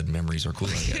blurb that said "memories are cool."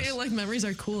 I guess. Like memories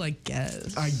are cool, I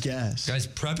guess. I guess. Guys,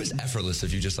 prep is effortless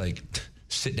if you just like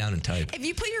sit down and type. If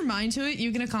you put your mind to it,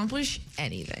 you can accomplish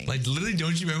anything. Like literally,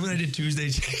 don't you remember when I did Tuesday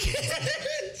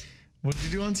check-ins? What did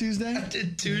you do on Tuesday? I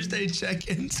did Tuesday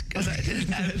check-ins because I didn't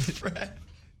have prep.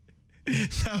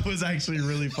 That was actually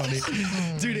really funny,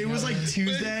 dude. It was like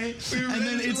Tuesday, and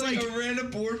then it's like a random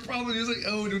board problem. He was like,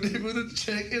 "Oh, do they want to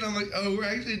check in?" I'm like, "Oh, we're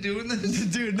actually doing this,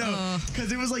 dude." No,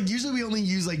 because it was like usually we only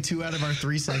use like 2 out of our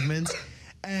 3 segments.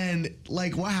 And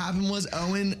like what happened was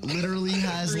Owen literally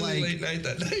has really like late night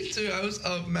that night too. I was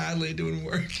up mad late doing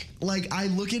work. Like I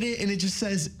look at it and it just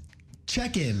says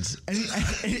check-ins, and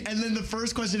then the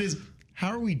first question is, "How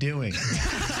are we doing?"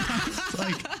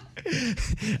 Like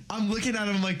I'm looking at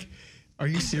him like, "Are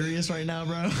you serious right now,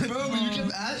 bro?" Bro, but you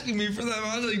kept asking me for that.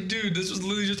 I was like, "Dude, this was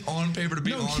literally just on paper to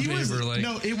be on paper." Like,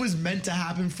 no, it was meant to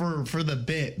happen for the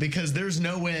bit because there's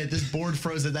no way that this board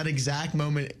froze at that exact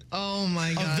moment. Oh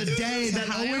my god! Of the day that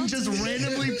Owen just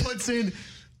randomly puts in,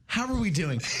 "How are we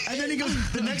doing?" And then he goes,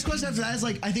 the next question after that is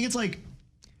like, I think it's like,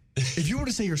 if you were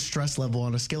to say your stress level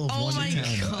on a scale of 1 to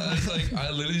 10. I was like,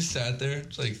 I literally sat there.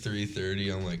 It's like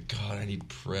 3:30. I'm like, God, I need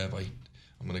prep.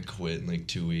 I'm gonna quit in like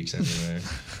 2 weeks anyway.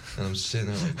 And I'm sitting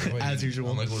there like, what do I As even,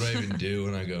 usual. I'm like, what do I even do?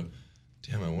 And I go,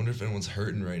 damn, I wonder if anyone's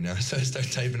hurting right now. So I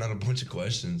start typing out a bunch of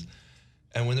questions.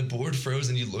 And when the board froze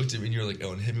and you looked at me and you were like,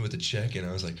 oh, and hit me with a check, and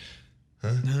I was like,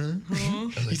 huh?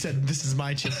 He said, "This is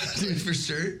my check." Dude, for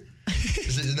sure.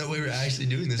 There's no way we're actually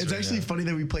doing this. It's right actually now. funny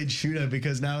that we played Shooter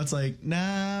because now it's like,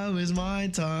 now is my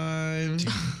time.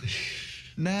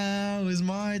 Now is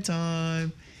my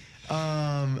time.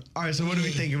 All right, so what are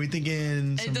we thinking? Are we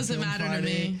thinking It doesn't Film matter to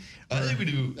Friday? me. I think we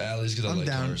do Allie's because I like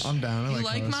down. Cars. I'm down. I You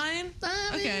like Cars. mine?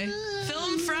 Okay.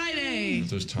 Film Friday.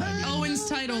 Those timing. Owen's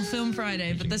title, Film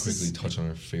Friday. We But can this quickly is. touch on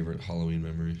our favorite Halloween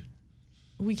memory.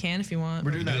 We can if you want.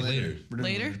 We're doing that Do it later. later. We're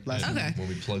doing it Later? Last Okay. minute. When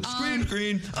we plug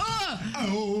Screen.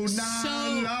 Oh,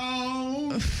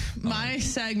 no. My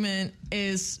segment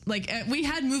is like we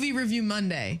had movie review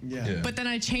Monday, Yeah. but then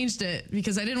I changed it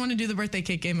because I didn't want to do the birthday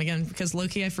cake game again because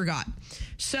low-key I forgot.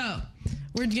 So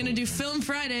we're gonna do Film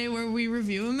Friday where we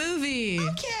review a movie.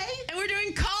 Okay. And we're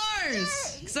doing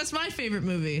Cars because that's my favorite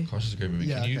movie. Cars is a great movie.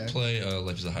 Yeah, Can you okay. play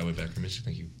Life is a Highway background music?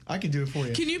 Thank you. I can do it for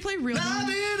you. Can you play real?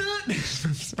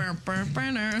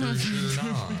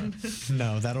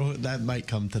 No, that might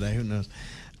come today. Who knows?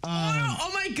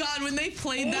 Oh my God! When they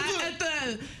played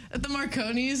that at the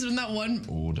Marconi's, and that one.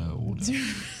 Order.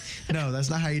 No, that's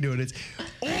not how you do it. It's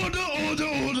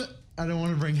order. I don't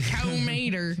want to bring it. Cow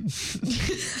Mater.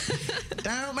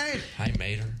 Down, mate. Hey,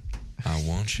 Mater. I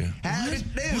want you. How it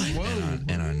do? Whoa.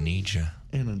 And I need you.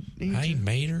 Hey,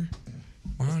 Mater.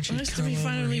 Why don't you Nice to come be over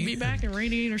finally here? be back in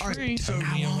Radiator All right, Springs. so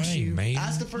I want you. Mater.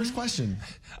 Ask the first question.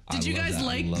 Did you guys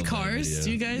like Cars?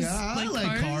 Do you guys I like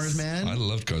like Cars, man. I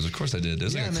loved Cars. Of course I did. It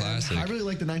was like a man. classic. I really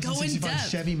like the Go in 1965 depth.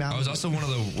 Chevy Malibu. I was also one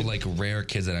of the like rare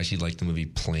kids that actually liked the movie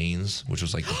Planes, which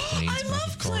was like the Planes. I love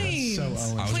of Cars. Planes. So Owen. I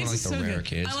was one Planes of like is the so rare good.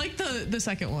 kids. I like the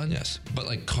second one. Yes, but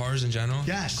like Cars in general.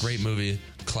 Yes. Great movie,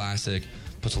 classic.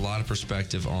 Puts a lot of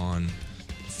perspective on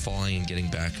falling and getting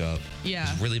back up. Yeah.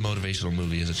 It's a really motivational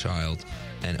movie as a child,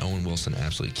 and Owen Wilson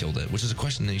absolutely killed it. Which is a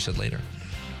question that you said later.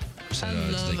 You said, I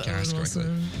did love they cast Owen correctly?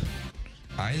 Wilson.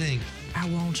 I think I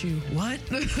want you. What?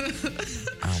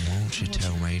 I want you,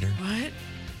 Tomater. What?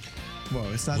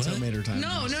 Whoa, it's not What? Tomater time.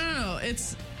 No.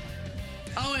 It's.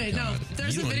 Oh wait, no.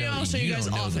 There's You a don't video know- I'll show you guys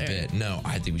don't know off the air. bit. No,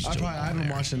 I think we should. I haven't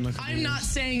watched it in a couple I'm not years.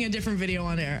 saying a different video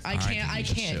on air. I think can't. we I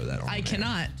should can't. show that on I air.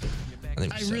 cannot.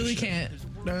 think we I so really should. can't.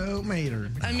 Tomater.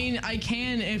 I mean, I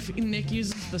can if Nick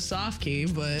uses the soft key,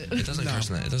 but It doesn't curse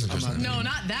in that. It doesn't curse in that. no, video.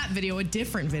 not that video. A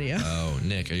different video. Oh,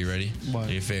 Nick, are you ready? What?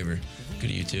 Do you a favor. Go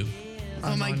to YouTube.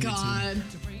 Oh my on YouTube.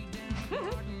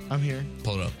 God. I'm here.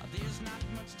 Pull it up.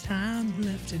 Time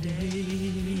left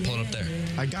today. Pull it up there.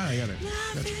 I got it.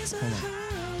 Gotcha. Hold on.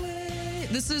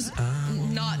 This is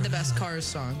not the best Cars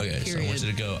song. Okay, so I period. want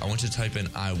you to go. I want you to type in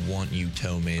 "I want you,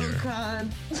 Tomater." Oh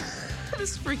God.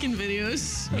 This freaking video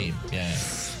is. Meme. Yeah.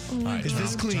 Oh my All right, Is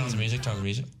this clean? Turn on the music. Turn on the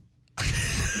music.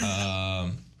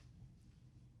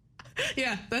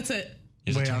 Yeah, that's it.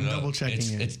 Is it Wait, turned I'm up? double checking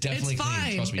it's, it. It's definitely It's clean.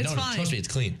 fine. Trust me. It's no, fine. trust me. It's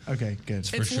clean. Okay, good.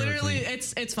 For It's sure literally clean.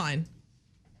 it's fine.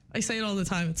 I say it all the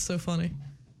time. It's so funny.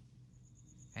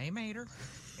 Hey, Mater.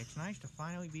 It's nice to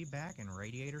finally be back in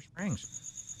Radiator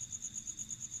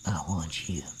Springs. I want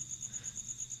you.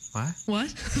 What?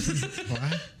 What?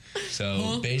 What?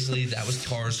 So basically, that was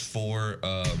Cars 4.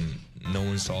 No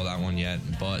one saw that one yet,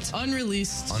 but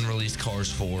Unreleased. unreleased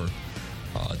Cars 4.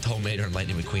 Tomater and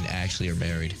Lightning McQueen actually are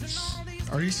married.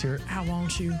 Are you serious? I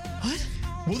want you. What?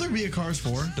 Will there be a Cars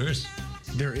 4? There is.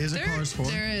 There is a Cars 4?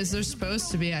 There is. There's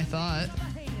supposed to be, I thought.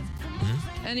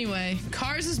 Anyway,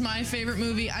 Cars is my favorite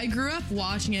movie. I grew up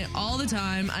watching it all the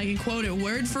time. I can quote it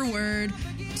word for word,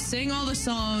 sing all the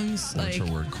songs. Word Like, for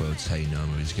word quotes. How you know a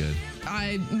movie's good.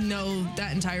 I know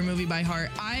that entire movie by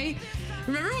heart. I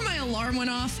remember when my alarm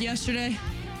went off yesterday.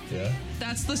 Yeah.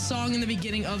 That's the song in the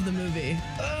beginning of the movie.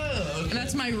 Oh, okay. And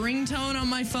that's my ringtone on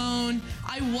my phone.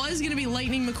 I was going to be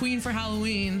Lightning McQueen for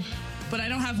Halloween, but I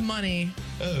don't have money.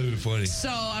 Oh, funny. So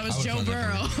I was I would Joe find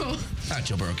that Burrow.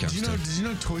 Joe Burrow counts Did you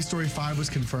know Toy Story 5 was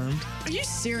confirmed? Are you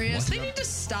serious? What? They need to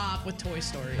stop with Toy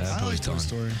Stories. Yeah. I like Toy Toy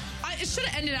Story. Story. It should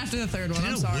have ended after the third one. Did you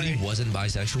I'm know sorry. Woody wasn't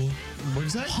bisexual? What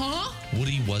is that? Huh?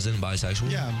 Woody wasn't bisexual?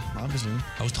 Yeah, obviously.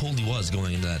 I was told he was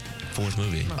going into that fourth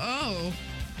movie. Oh.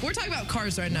 We're talking about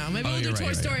Cars right now. Maybe Oh, we'll do you're Toy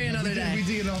right, right, Story right. another We day.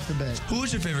 did it off the bat. Who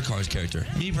was your favorite Cars character?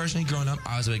 Me personally, growing up,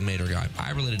 I was a big Mater guy.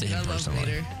 I related to him I love personally.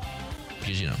 Mater.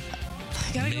 Because, you know,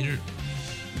 I gotta Mater, go.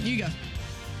 You go.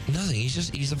 nothing.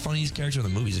 He's the funniest character in the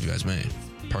movies, if you guys may.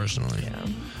 Personally. Yeah.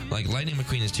 Like, Lightning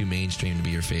McQueen is too mainstream to be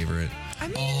your favorite. I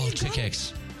mean, Oh, you Chick go-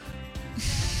 Hicks.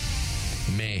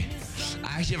 Me.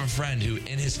 I actually have a friend who,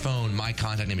 in his phone, my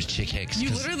contact name is Chick Hicks. You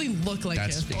 'cause literally look like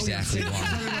that's him. exactly why.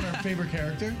 Talking about our favorite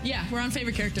character? Yeah, we're on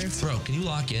favorite character. Bro, can you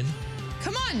lock in?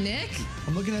 Come on, Nick.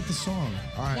 I'm looking at the song.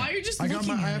 All right. Why are you just I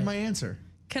looking I at have it? my answer.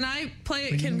 Can I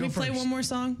play? You Can go we play first. one more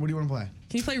song? What do you want to play?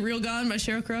 Can you play "Real Gone" by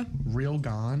Sheryl Crow? Real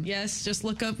Gone? Yes, just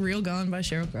look up "Real Gone" by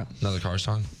Sheryl Crow. Another Cars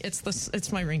song? It's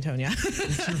my ringtone. Yeah.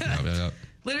 Yep.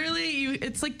 Literally,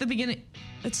 it's like the beginning.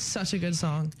 It's such a good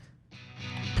song.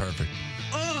 Perfect.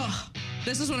 Ugh.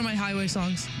 This is one of my highway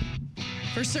songs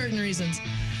for certain reasons.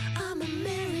 I'm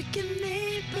American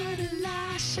made, but a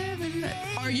lie, Chevrolet.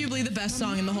 Arguably the best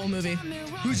song in the whole movie.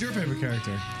 Who's your favorite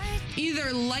character?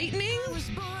 Either Lightning.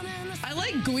 I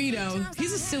like Guido.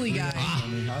 He's a silly guy.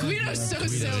 Guido's so Guido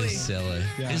silly. is silly.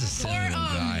 He's a silly little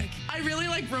guy. I really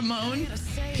like Ramon.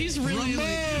 He's really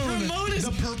Ramon is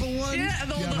the purple one. Yeah,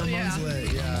 Ramon's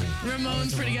lit. Yeah,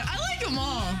 Ramon's pretty good. I like them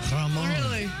all.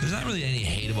 Really. There's not really any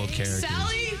hateable characters.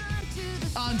 Sally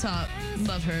on top.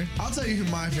 Love her. I'll tell you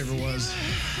who my favorite was.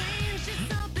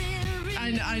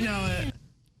 I know it.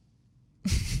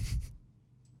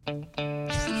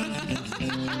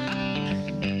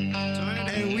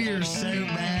 And we are so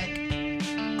back.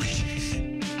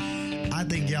 I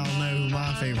think y'all know who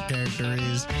my favorite character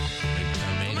is.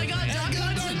 Oh my God, Doc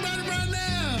Hudson. Right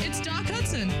now. It's Doc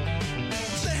Hudson.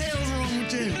 What the hell's wrong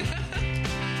with you?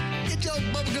 Get your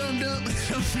bubblegum dump.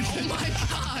 Oh my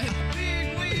God.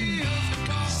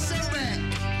 So back.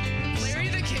 Larry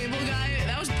the Cable Guy.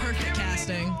 That was perfect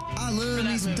casting. I love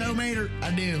me some Tomater.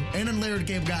 I do. And then Larry the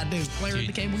Cable Guy, I do. Larry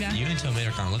the Cable Guy. You and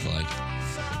Tomater kind of look alike.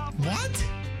 What?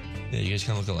 Yeah, you guys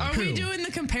kind of look alike. Are we doing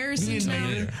the comparisons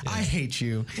now? I hate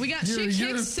you. We got Chick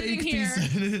Hicks sitting here.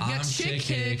 We got I'm Chick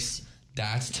Hicks.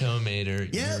 That's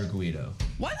Tomater. Yep. You're Guido.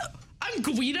 What? I'm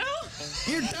Guido?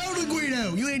 You're totally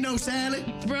Guido. You ain't no Sally.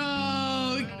 Bro.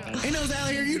 Ain't no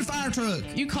Sally here. You the fire truck.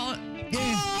 You call it. Yeah.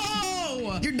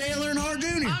 Oh! You're Dale Earnhardt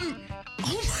Jr.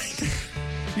 Oh my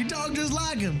God. You talk just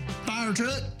like him. Fire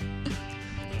truck.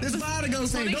 This fire to go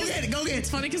say, go get it, go get it. It's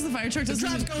funny because the fire truck The doesn't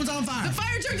traffic even, cone's on fire. the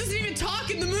fire truck doesn't even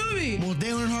talk in the movie. Well,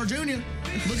 Dale Earnhardt Jr.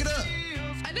 Look it up.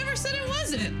 I never said it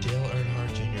wasn't. Dale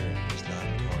Earnhardt Jr. is not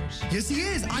in cars. Yes, he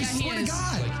is. I Yeah, he swear to is.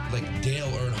 God. Like Dale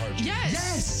Earnhardt Jr. Yes.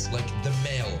 Yes. Like the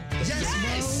male.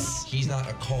 Yes. He's not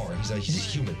a car. He's a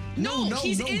human. No,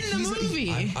 he's in the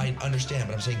movie. I understand,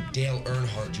 but I'm saying Dale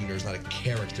Earnhardt Jr. is not a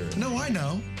character. No, I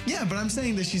know. Yeah, but I'm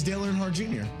saying that she's Dale Earnhardt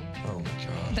Jr. Oh my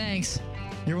God. Thanks.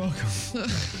 You're welcome.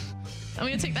 I'm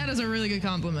gonna take that as a really good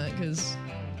compliment because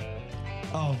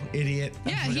Oh, idiot. I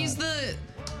yeah, forgot.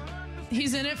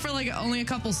 he's in it for like only a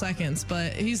couple seconds,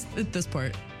 but he's at this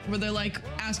part where they're like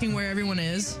asking where everyone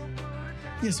is.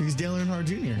 Yeah, so he's Dale Earnhardt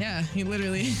Jr. Yeah, he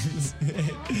literally.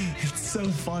 It's so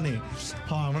funny.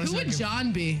 Hold on, I wanna Who would second.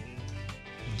 John be?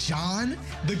 John?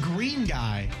 The green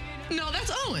guy. No,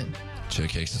 that's Owen. Chick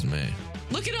Hicks is me.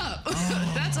 Look it up.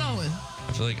 That's Owen.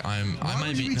 I feel like I Why might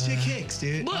would you be. be Chick Hicks,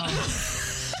 dude? Look.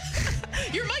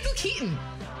 You're Michael Keaton.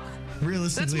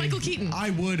 Realistically, That's Michael Keaton.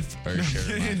 I would. For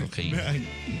sure, Michael Keaton.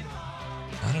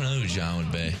 I don't know who John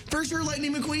would be. For sure,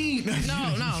 Lightning McQueen.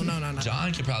 No.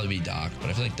 John could probably be Doc, but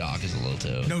I feel like Doc is a little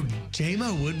too. No,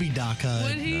 J-Mo would be Doc Hud.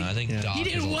 Would he? No, I think Yeah. Doc He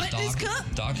did is a what in Doc, his cup?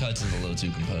 Doc Hudson's a little too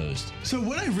composed. So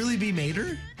would I really be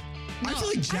Mater? I No, feel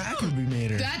like I Jack don't- would be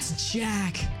Mater. That's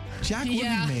Jack. Jack would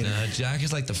Yeah. be Mater. No, Jack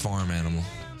is like the farm animal.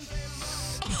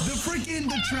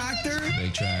 The tractor.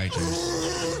 Big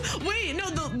tractors. Wait, no,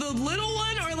 the little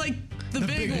one or like the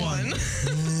big, big one? one.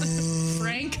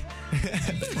 Frank.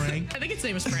 Frank. I think its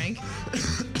name is Frank.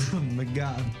 Oh my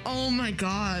God. Oh my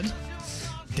God.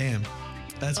 Damn.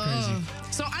 That's crazy.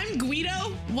 So I'm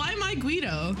Guido. Why am I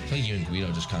Guido? I feel like you and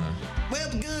Guido just kind of Well,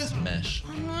 good. mesh.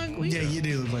 I'm not Guido. Yeah, you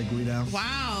do look like Guido.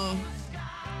 Wow.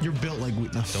 You're built like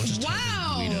Guido. Don't just Wow.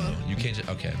 type in Guido. You can't just,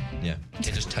 okay, yeah. You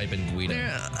can't just type in Guido.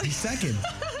 He's second.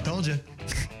 Told you.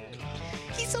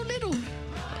 He's so little.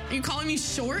 Are you calling me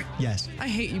short? Yes. I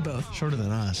hate you both. Shorter than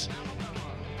us.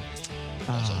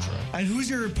 Also true. And who's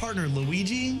your partner,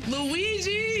 Luigi?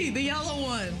 Luigi, the yellow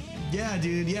one. Yeah,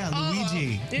 dude. Yeah,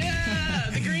 Luigi. Yeah,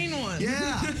 the green one.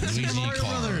 Yeah. Luigi Mario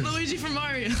Car. Brothers. Luigi from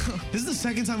Mario. This is the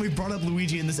second time we've brought up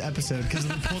Luigi in this episode because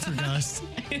of the poltergeist.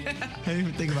 I didn't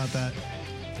even think about that.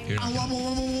 You're not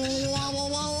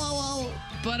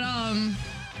But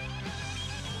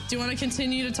do you want to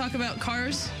continue to talk about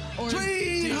cars? Or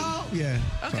Sweet home. Yeah.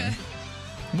 Okay.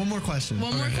 One more question.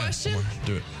 One more question?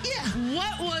 Do it. Yeah.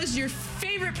 What was your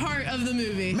favorite part of the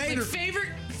movie? Mater. Like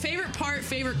favorite part,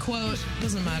 favorite quote.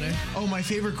 Doesn't matter. Oh, my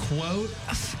favorite quote?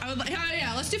 I would like.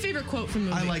 Yeah, let's do favorite quote from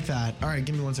the movie. I like that. All right,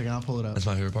 give me 1 second. I'll pull it up. That's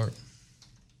my favorite part.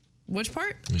 Which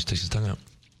part? He just takes his tongue out.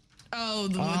 Oh,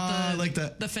 with like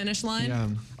the finish line. Yeah.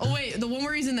 Oh wait, the one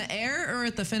where he's in the air or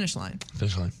at the finish line?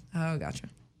 Finish line. Oh, gotcha.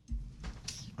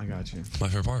 I got you. My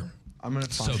favorite part. I'm gonna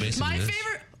So find it. basically, My this.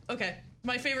 favorite. Okay,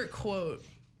 my favorite quote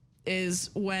is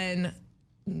when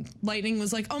Lightning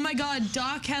was like, "Oh my God,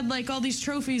 Doc had like all these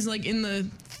trophies like in the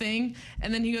thing,"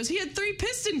 and then he goes, "He had 3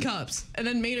 piston cups," and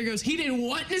then Mater goes, "He did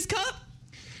what in his cup?"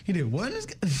 He did what?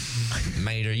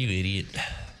 Mater, you idiot.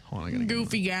 Hold on, I gotta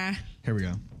Goofy guy. Here we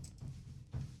go.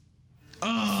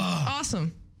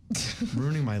 Awesome.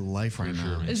 Ruining my life right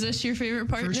now. Is this your favorite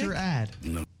part? For Nick? sure, ad.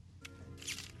 No.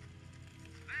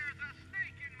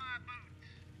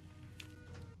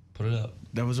 Put it up.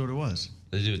 That was what it was.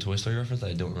 Did they do a Toy Story reference that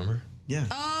I don't remember? Yeah.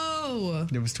 Oh.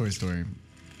 It was Toy Story.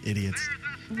 Idiots.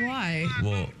 Why?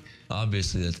 Well,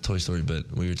 obviously that's Toy Story, but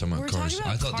we were talking about We're Cars.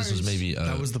 talking about I thought this was Cars. maybe...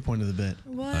 that was the point of the bit.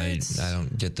 What? I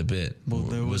don't get the bit. Well,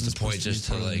 that was wasn't the point supposed to be just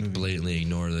to part of the like movie. blatantly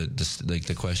ignore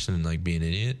the question and like be an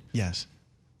idiot? Yes.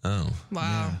 Oh.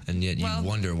 Wow. And yet you Well-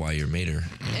 wonder why you're Mater.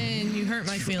 And you hurt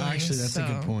my feelings. Actually, that's a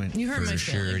good point. You hurt For my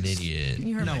sure feelings. an idiot.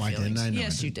 You hurt No, my I didn't. feelings. I know I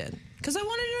Yes, you didn't. did. Because I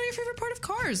wanted to know your favorite part of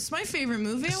Cars. It's my favorite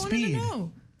movie. I wanted Speed. to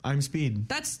know. I'm Speed.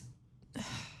 That's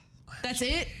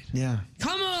it? Yeah.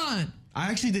 Come on.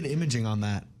 I actually did imaging on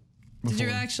that. Did you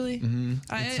before. actually? Mm-hmm.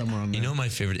 I- It's somewhere on there. You know my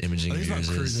favorite imaging I of think it's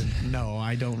yours about is cruising. No,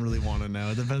 I don't really want to know.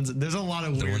 It depends. There's a lot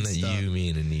of the weird one that stuff. you, me,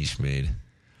 and Anish made.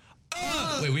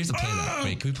 Wait, we have to play that.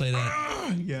 Wait, can we play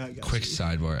that? Yeah. I got Quick you.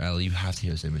 sidebar, Allie. You have to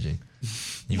hear this imaging.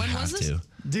 You When have was this? to.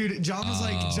 Dude, John was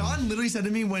like, John literally said to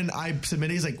me when I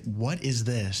submitted, he's like, "What is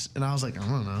this?" And I was like, "I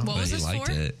don't know." What But was he this liked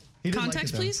for? it. He did like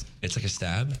Context, it, though. please. It's like a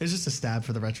stab. It's just a stab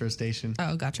for the retro station.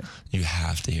 Oh, gotcha. You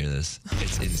have to hear this.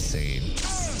 It's insane.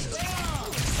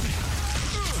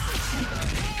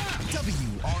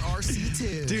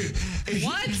 WRRC2. Dude,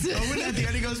 What? Owen at the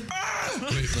end he goes, "Ah!"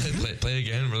 Wait, play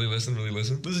again. Really listen.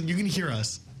 Listen, you can hear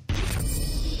us.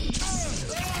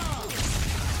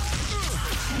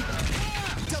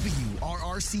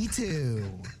 WRRC2.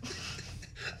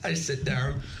 I sit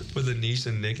down with Anish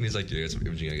and Nick, and he's like, "Dude, I got some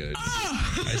imaging I gotta do."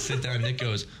 I sit down, Nick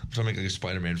goes, "I'm trying to make like a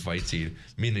Spider-Man fight scene."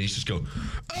 Me and Anish just go,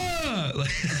 "Ah!"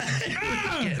 Like,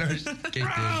 getting our shit kicked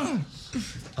in.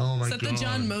 Oh my Is god! that the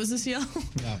John Moses yell?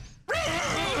 Yeah.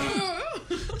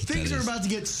 Things are about to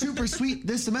get super sweet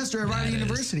this semester at Rider it is.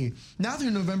 University. Now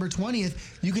through November 20th,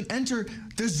 you can enter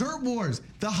Dessert Wars,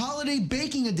 the Holiday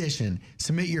Baking Edition.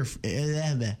 Submit your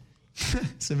favorite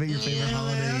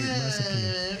holiday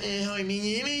recipe.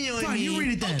 Fine, you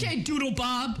read it then. Okay, Doodle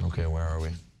Bob. Okay, where are we?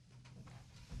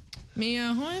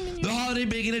 Mia, The Holiday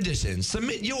Baking Edition.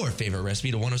 Submit your favorite recipe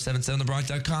to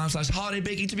 1077thebronx.com/holiday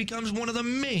baking to become one of the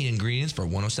main ingredients for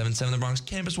 1077 The Bronx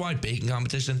campus-wide baking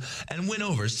competition and win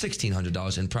over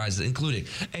 $1,600 in prizes, including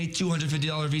a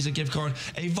 $250 Visa gift card,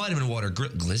 a vitamin water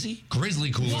grizzly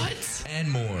cooler, and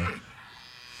more.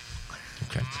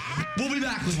 Okay. We'll be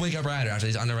back with Wake Up Rider after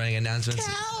these underwriting announcements.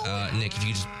 Nick, if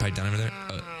you could just pipe down over there.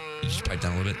 You just pipe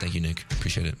down a little bit. Thank you, Nick.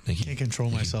 Appreciate it. Thank you. Can't control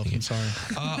myself. I'm sorry.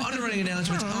 Underwriting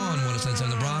announcements on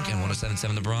 1077 The Bronx and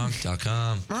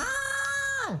 1077thebronx.com.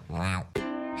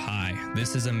 Hi,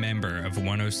 this is a member of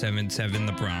 1077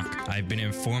 The Bronx. I've been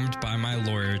informed by my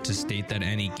lawyer to state that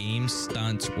any games,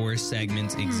 stunts, or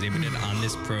segments exhibited on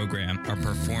this program are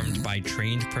performed by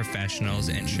trained professionals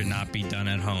and should not be done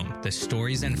at home. The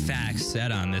stories and facts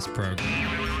said on this program.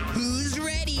 Who's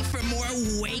ready for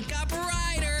more Wake Up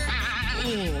Rider?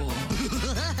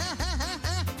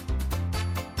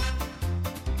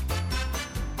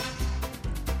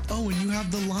 Oh, and you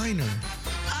have the liner.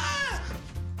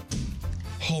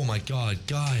 Oh my God,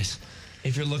 guys.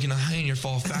 If you're looking to hang your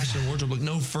fall fashion wardrobe, look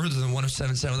no further than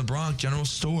 1077 The Bronx General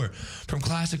Store. From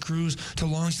classic crews to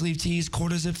long sleeve tees,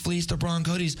 quarter zip fleece to Bronx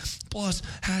hoodies, plus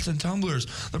hats and tumblers.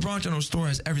 The Bronx General Store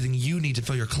has everything you need to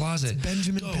fill your closet. It's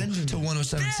Benjamin. To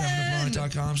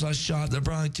 1077thebronx.com/shop The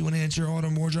Bronx to enhance your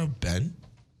autumn wardrobe. Ben?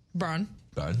 Bron.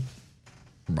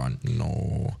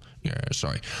 No. Yeah,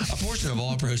 sorry. A portion of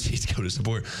all proceeds go to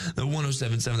support the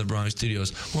 1077 The Bronx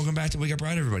Studios. Welcome back to Wake Up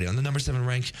Right, everybody. On the number 7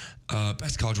 ranked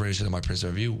best college radio show in my Prince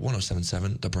Review,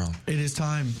 1077 The Bronx. It is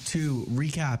time to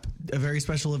recap a very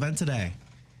special event today.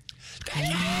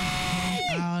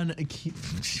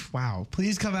 Wow.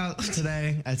 Please come out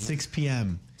today at 6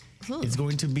 p.m. It's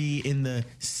going to be in the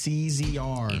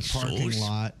CZR parking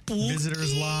lot,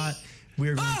 visitors lot. We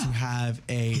are going to have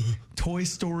a Toy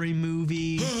Story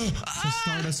movie to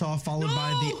start us off, followed by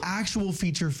the actual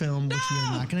feature film, which we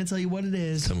are not going to tell you what it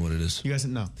is. Tell me what it is. You guys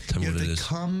know. Tell me you what have it to is.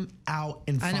 come out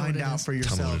and I know find what it out is. for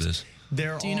yourselves. Tell me what it is.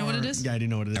 Do you know what it is? Yeah, I do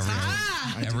know what it is.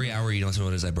 Every hour you don't tell me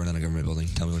what it is, I burn down a government building.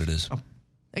 Tell me what it is.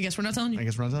 I guess we're not telling you. I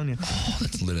guess we're not telling you.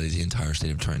 That's literally the entire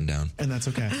state of Trenton down. And that's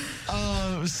okay.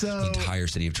 The So entire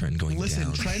city of Trenton going listen,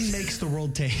 down. Trenton makes the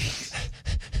world taste.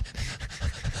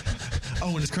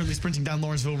 Owen is currently sprinting down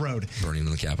Lawrenceville Road. Burning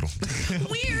in the Capitol.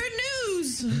 Weird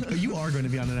news. You are going to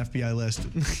be on an FBI list.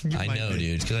 You I might know, be.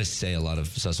 dude, because I say a lot of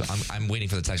stuff. So I'm waiting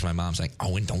for the text from my mom saying,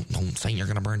 "Oh, and don't say you're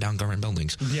going to burn down government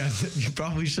buildings." Yeah, you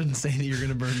probably shouldn't say that you're going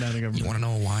to burn down a government. You want to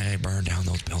know why I burned down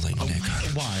those buildings, Nick?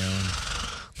 Why, Owen?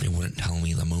 They wouldn't tell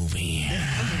me the movie.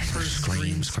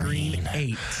 Scream.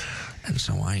 8. And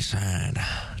so I said,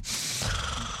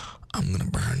 I'm going to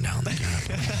burn down the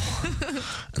Capitol.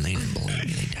 And they didn't believe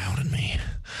me. They doubted me.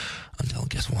 Until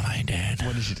guess what I did?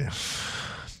 What did you do?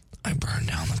 I burned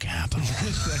down the Capitol.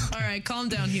 All right, calm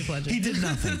down, Heath Ledger. He did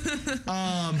nothing.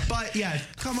 But yeah,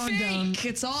 come on down.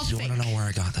 It's all You fake. want to know where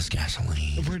I got this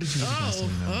gasoline? Where did you get the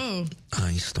gasoline? Oh.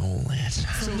 I stole it.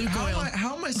 So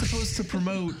how am I supposed to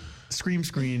promote Scream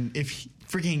Screen if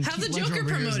freaking Have the Heath Ledger Joker over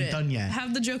here promote isn't it. done yet?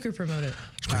 Have the Joker promote it.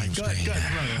 Scream Screen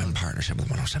in partnership with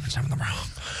 107.7 The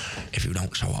Bronx. If you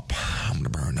don't show up, I'm going to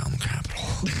burn down the Capitol.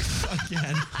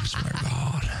 Again. I swear to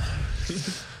God.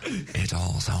 It's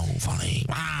all so funny.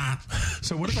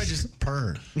 So what if I just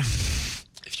purr?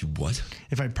 If you what?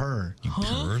 If I purr. You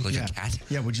purr like Yeah. a cat?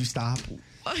 Yeah, would you stop?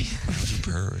 Why would you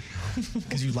purr?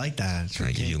 Because you like that. Can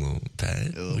I give you a little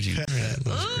pet? Would you pet?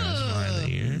 Little scratch behind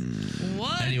the ear?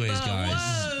 What? Anyways, the- guys.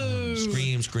 Whoa.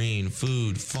 Scream, screen,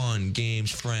 food, fun,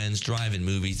 games, friends, drive-in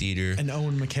movie theater. And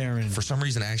Owen McCarron. For some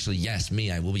reason, actually, yes,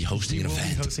 me, I will be hosting You an will be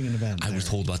event. hosting an event I was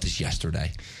there. told about this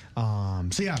yesterday.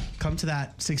 So yeah, come to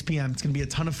that 6 p.m. It's gonna be a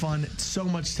ton of fun. So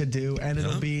much to do, and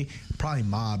it'll be probably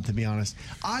mobbed. To be honest,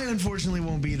 I unfortunately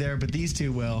won't be there, but these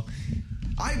two will.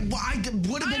 I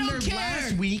would have been there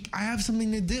last week. I have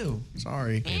something to do.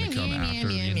 Sorry. You're gonna come after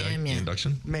the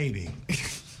induction? Maybe.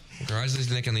 Guys, this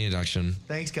is Nick on the induction.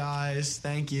 Thanks, guys.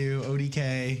 Thank you,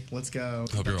 ODK. Let's go.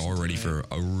 Hope you're all ready for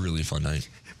a really fun night.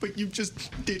 But you just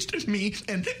ditched me,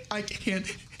 and I can't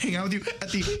hang out with you at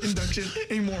the induction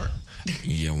anymore.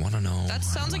 You want to know? That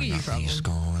sounds like a you problem.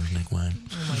 Scores, Nick went.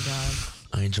 Oh my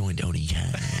God. I joined ODK.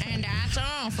 And that's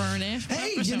all for this.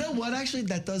 Hey, you know what? Actually,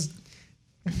 that does.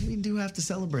 We do have to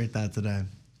celebrate that today.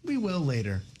 We will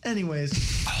later.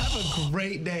 Anyways, have a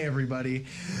great day, everybody.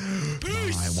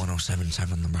 Peace.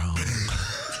 107.7 The Bronx.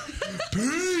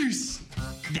 Peace.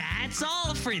 That's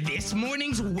all for this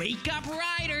morning's Wake Up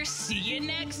Rider. See you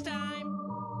next time.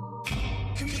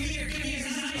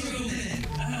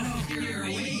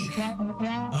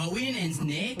 Owen and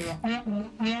Nick.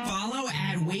 Follow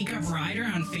at Wake Up Rider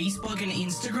on Facebook and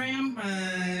Instagram.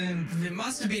 It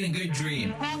must have been a good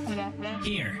dream.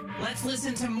 Here, let's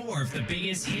listen to more of the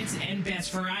biggest hits and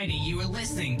best variety you were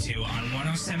listening to on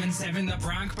 107.7 The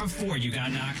Bronx before you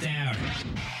got knocked out.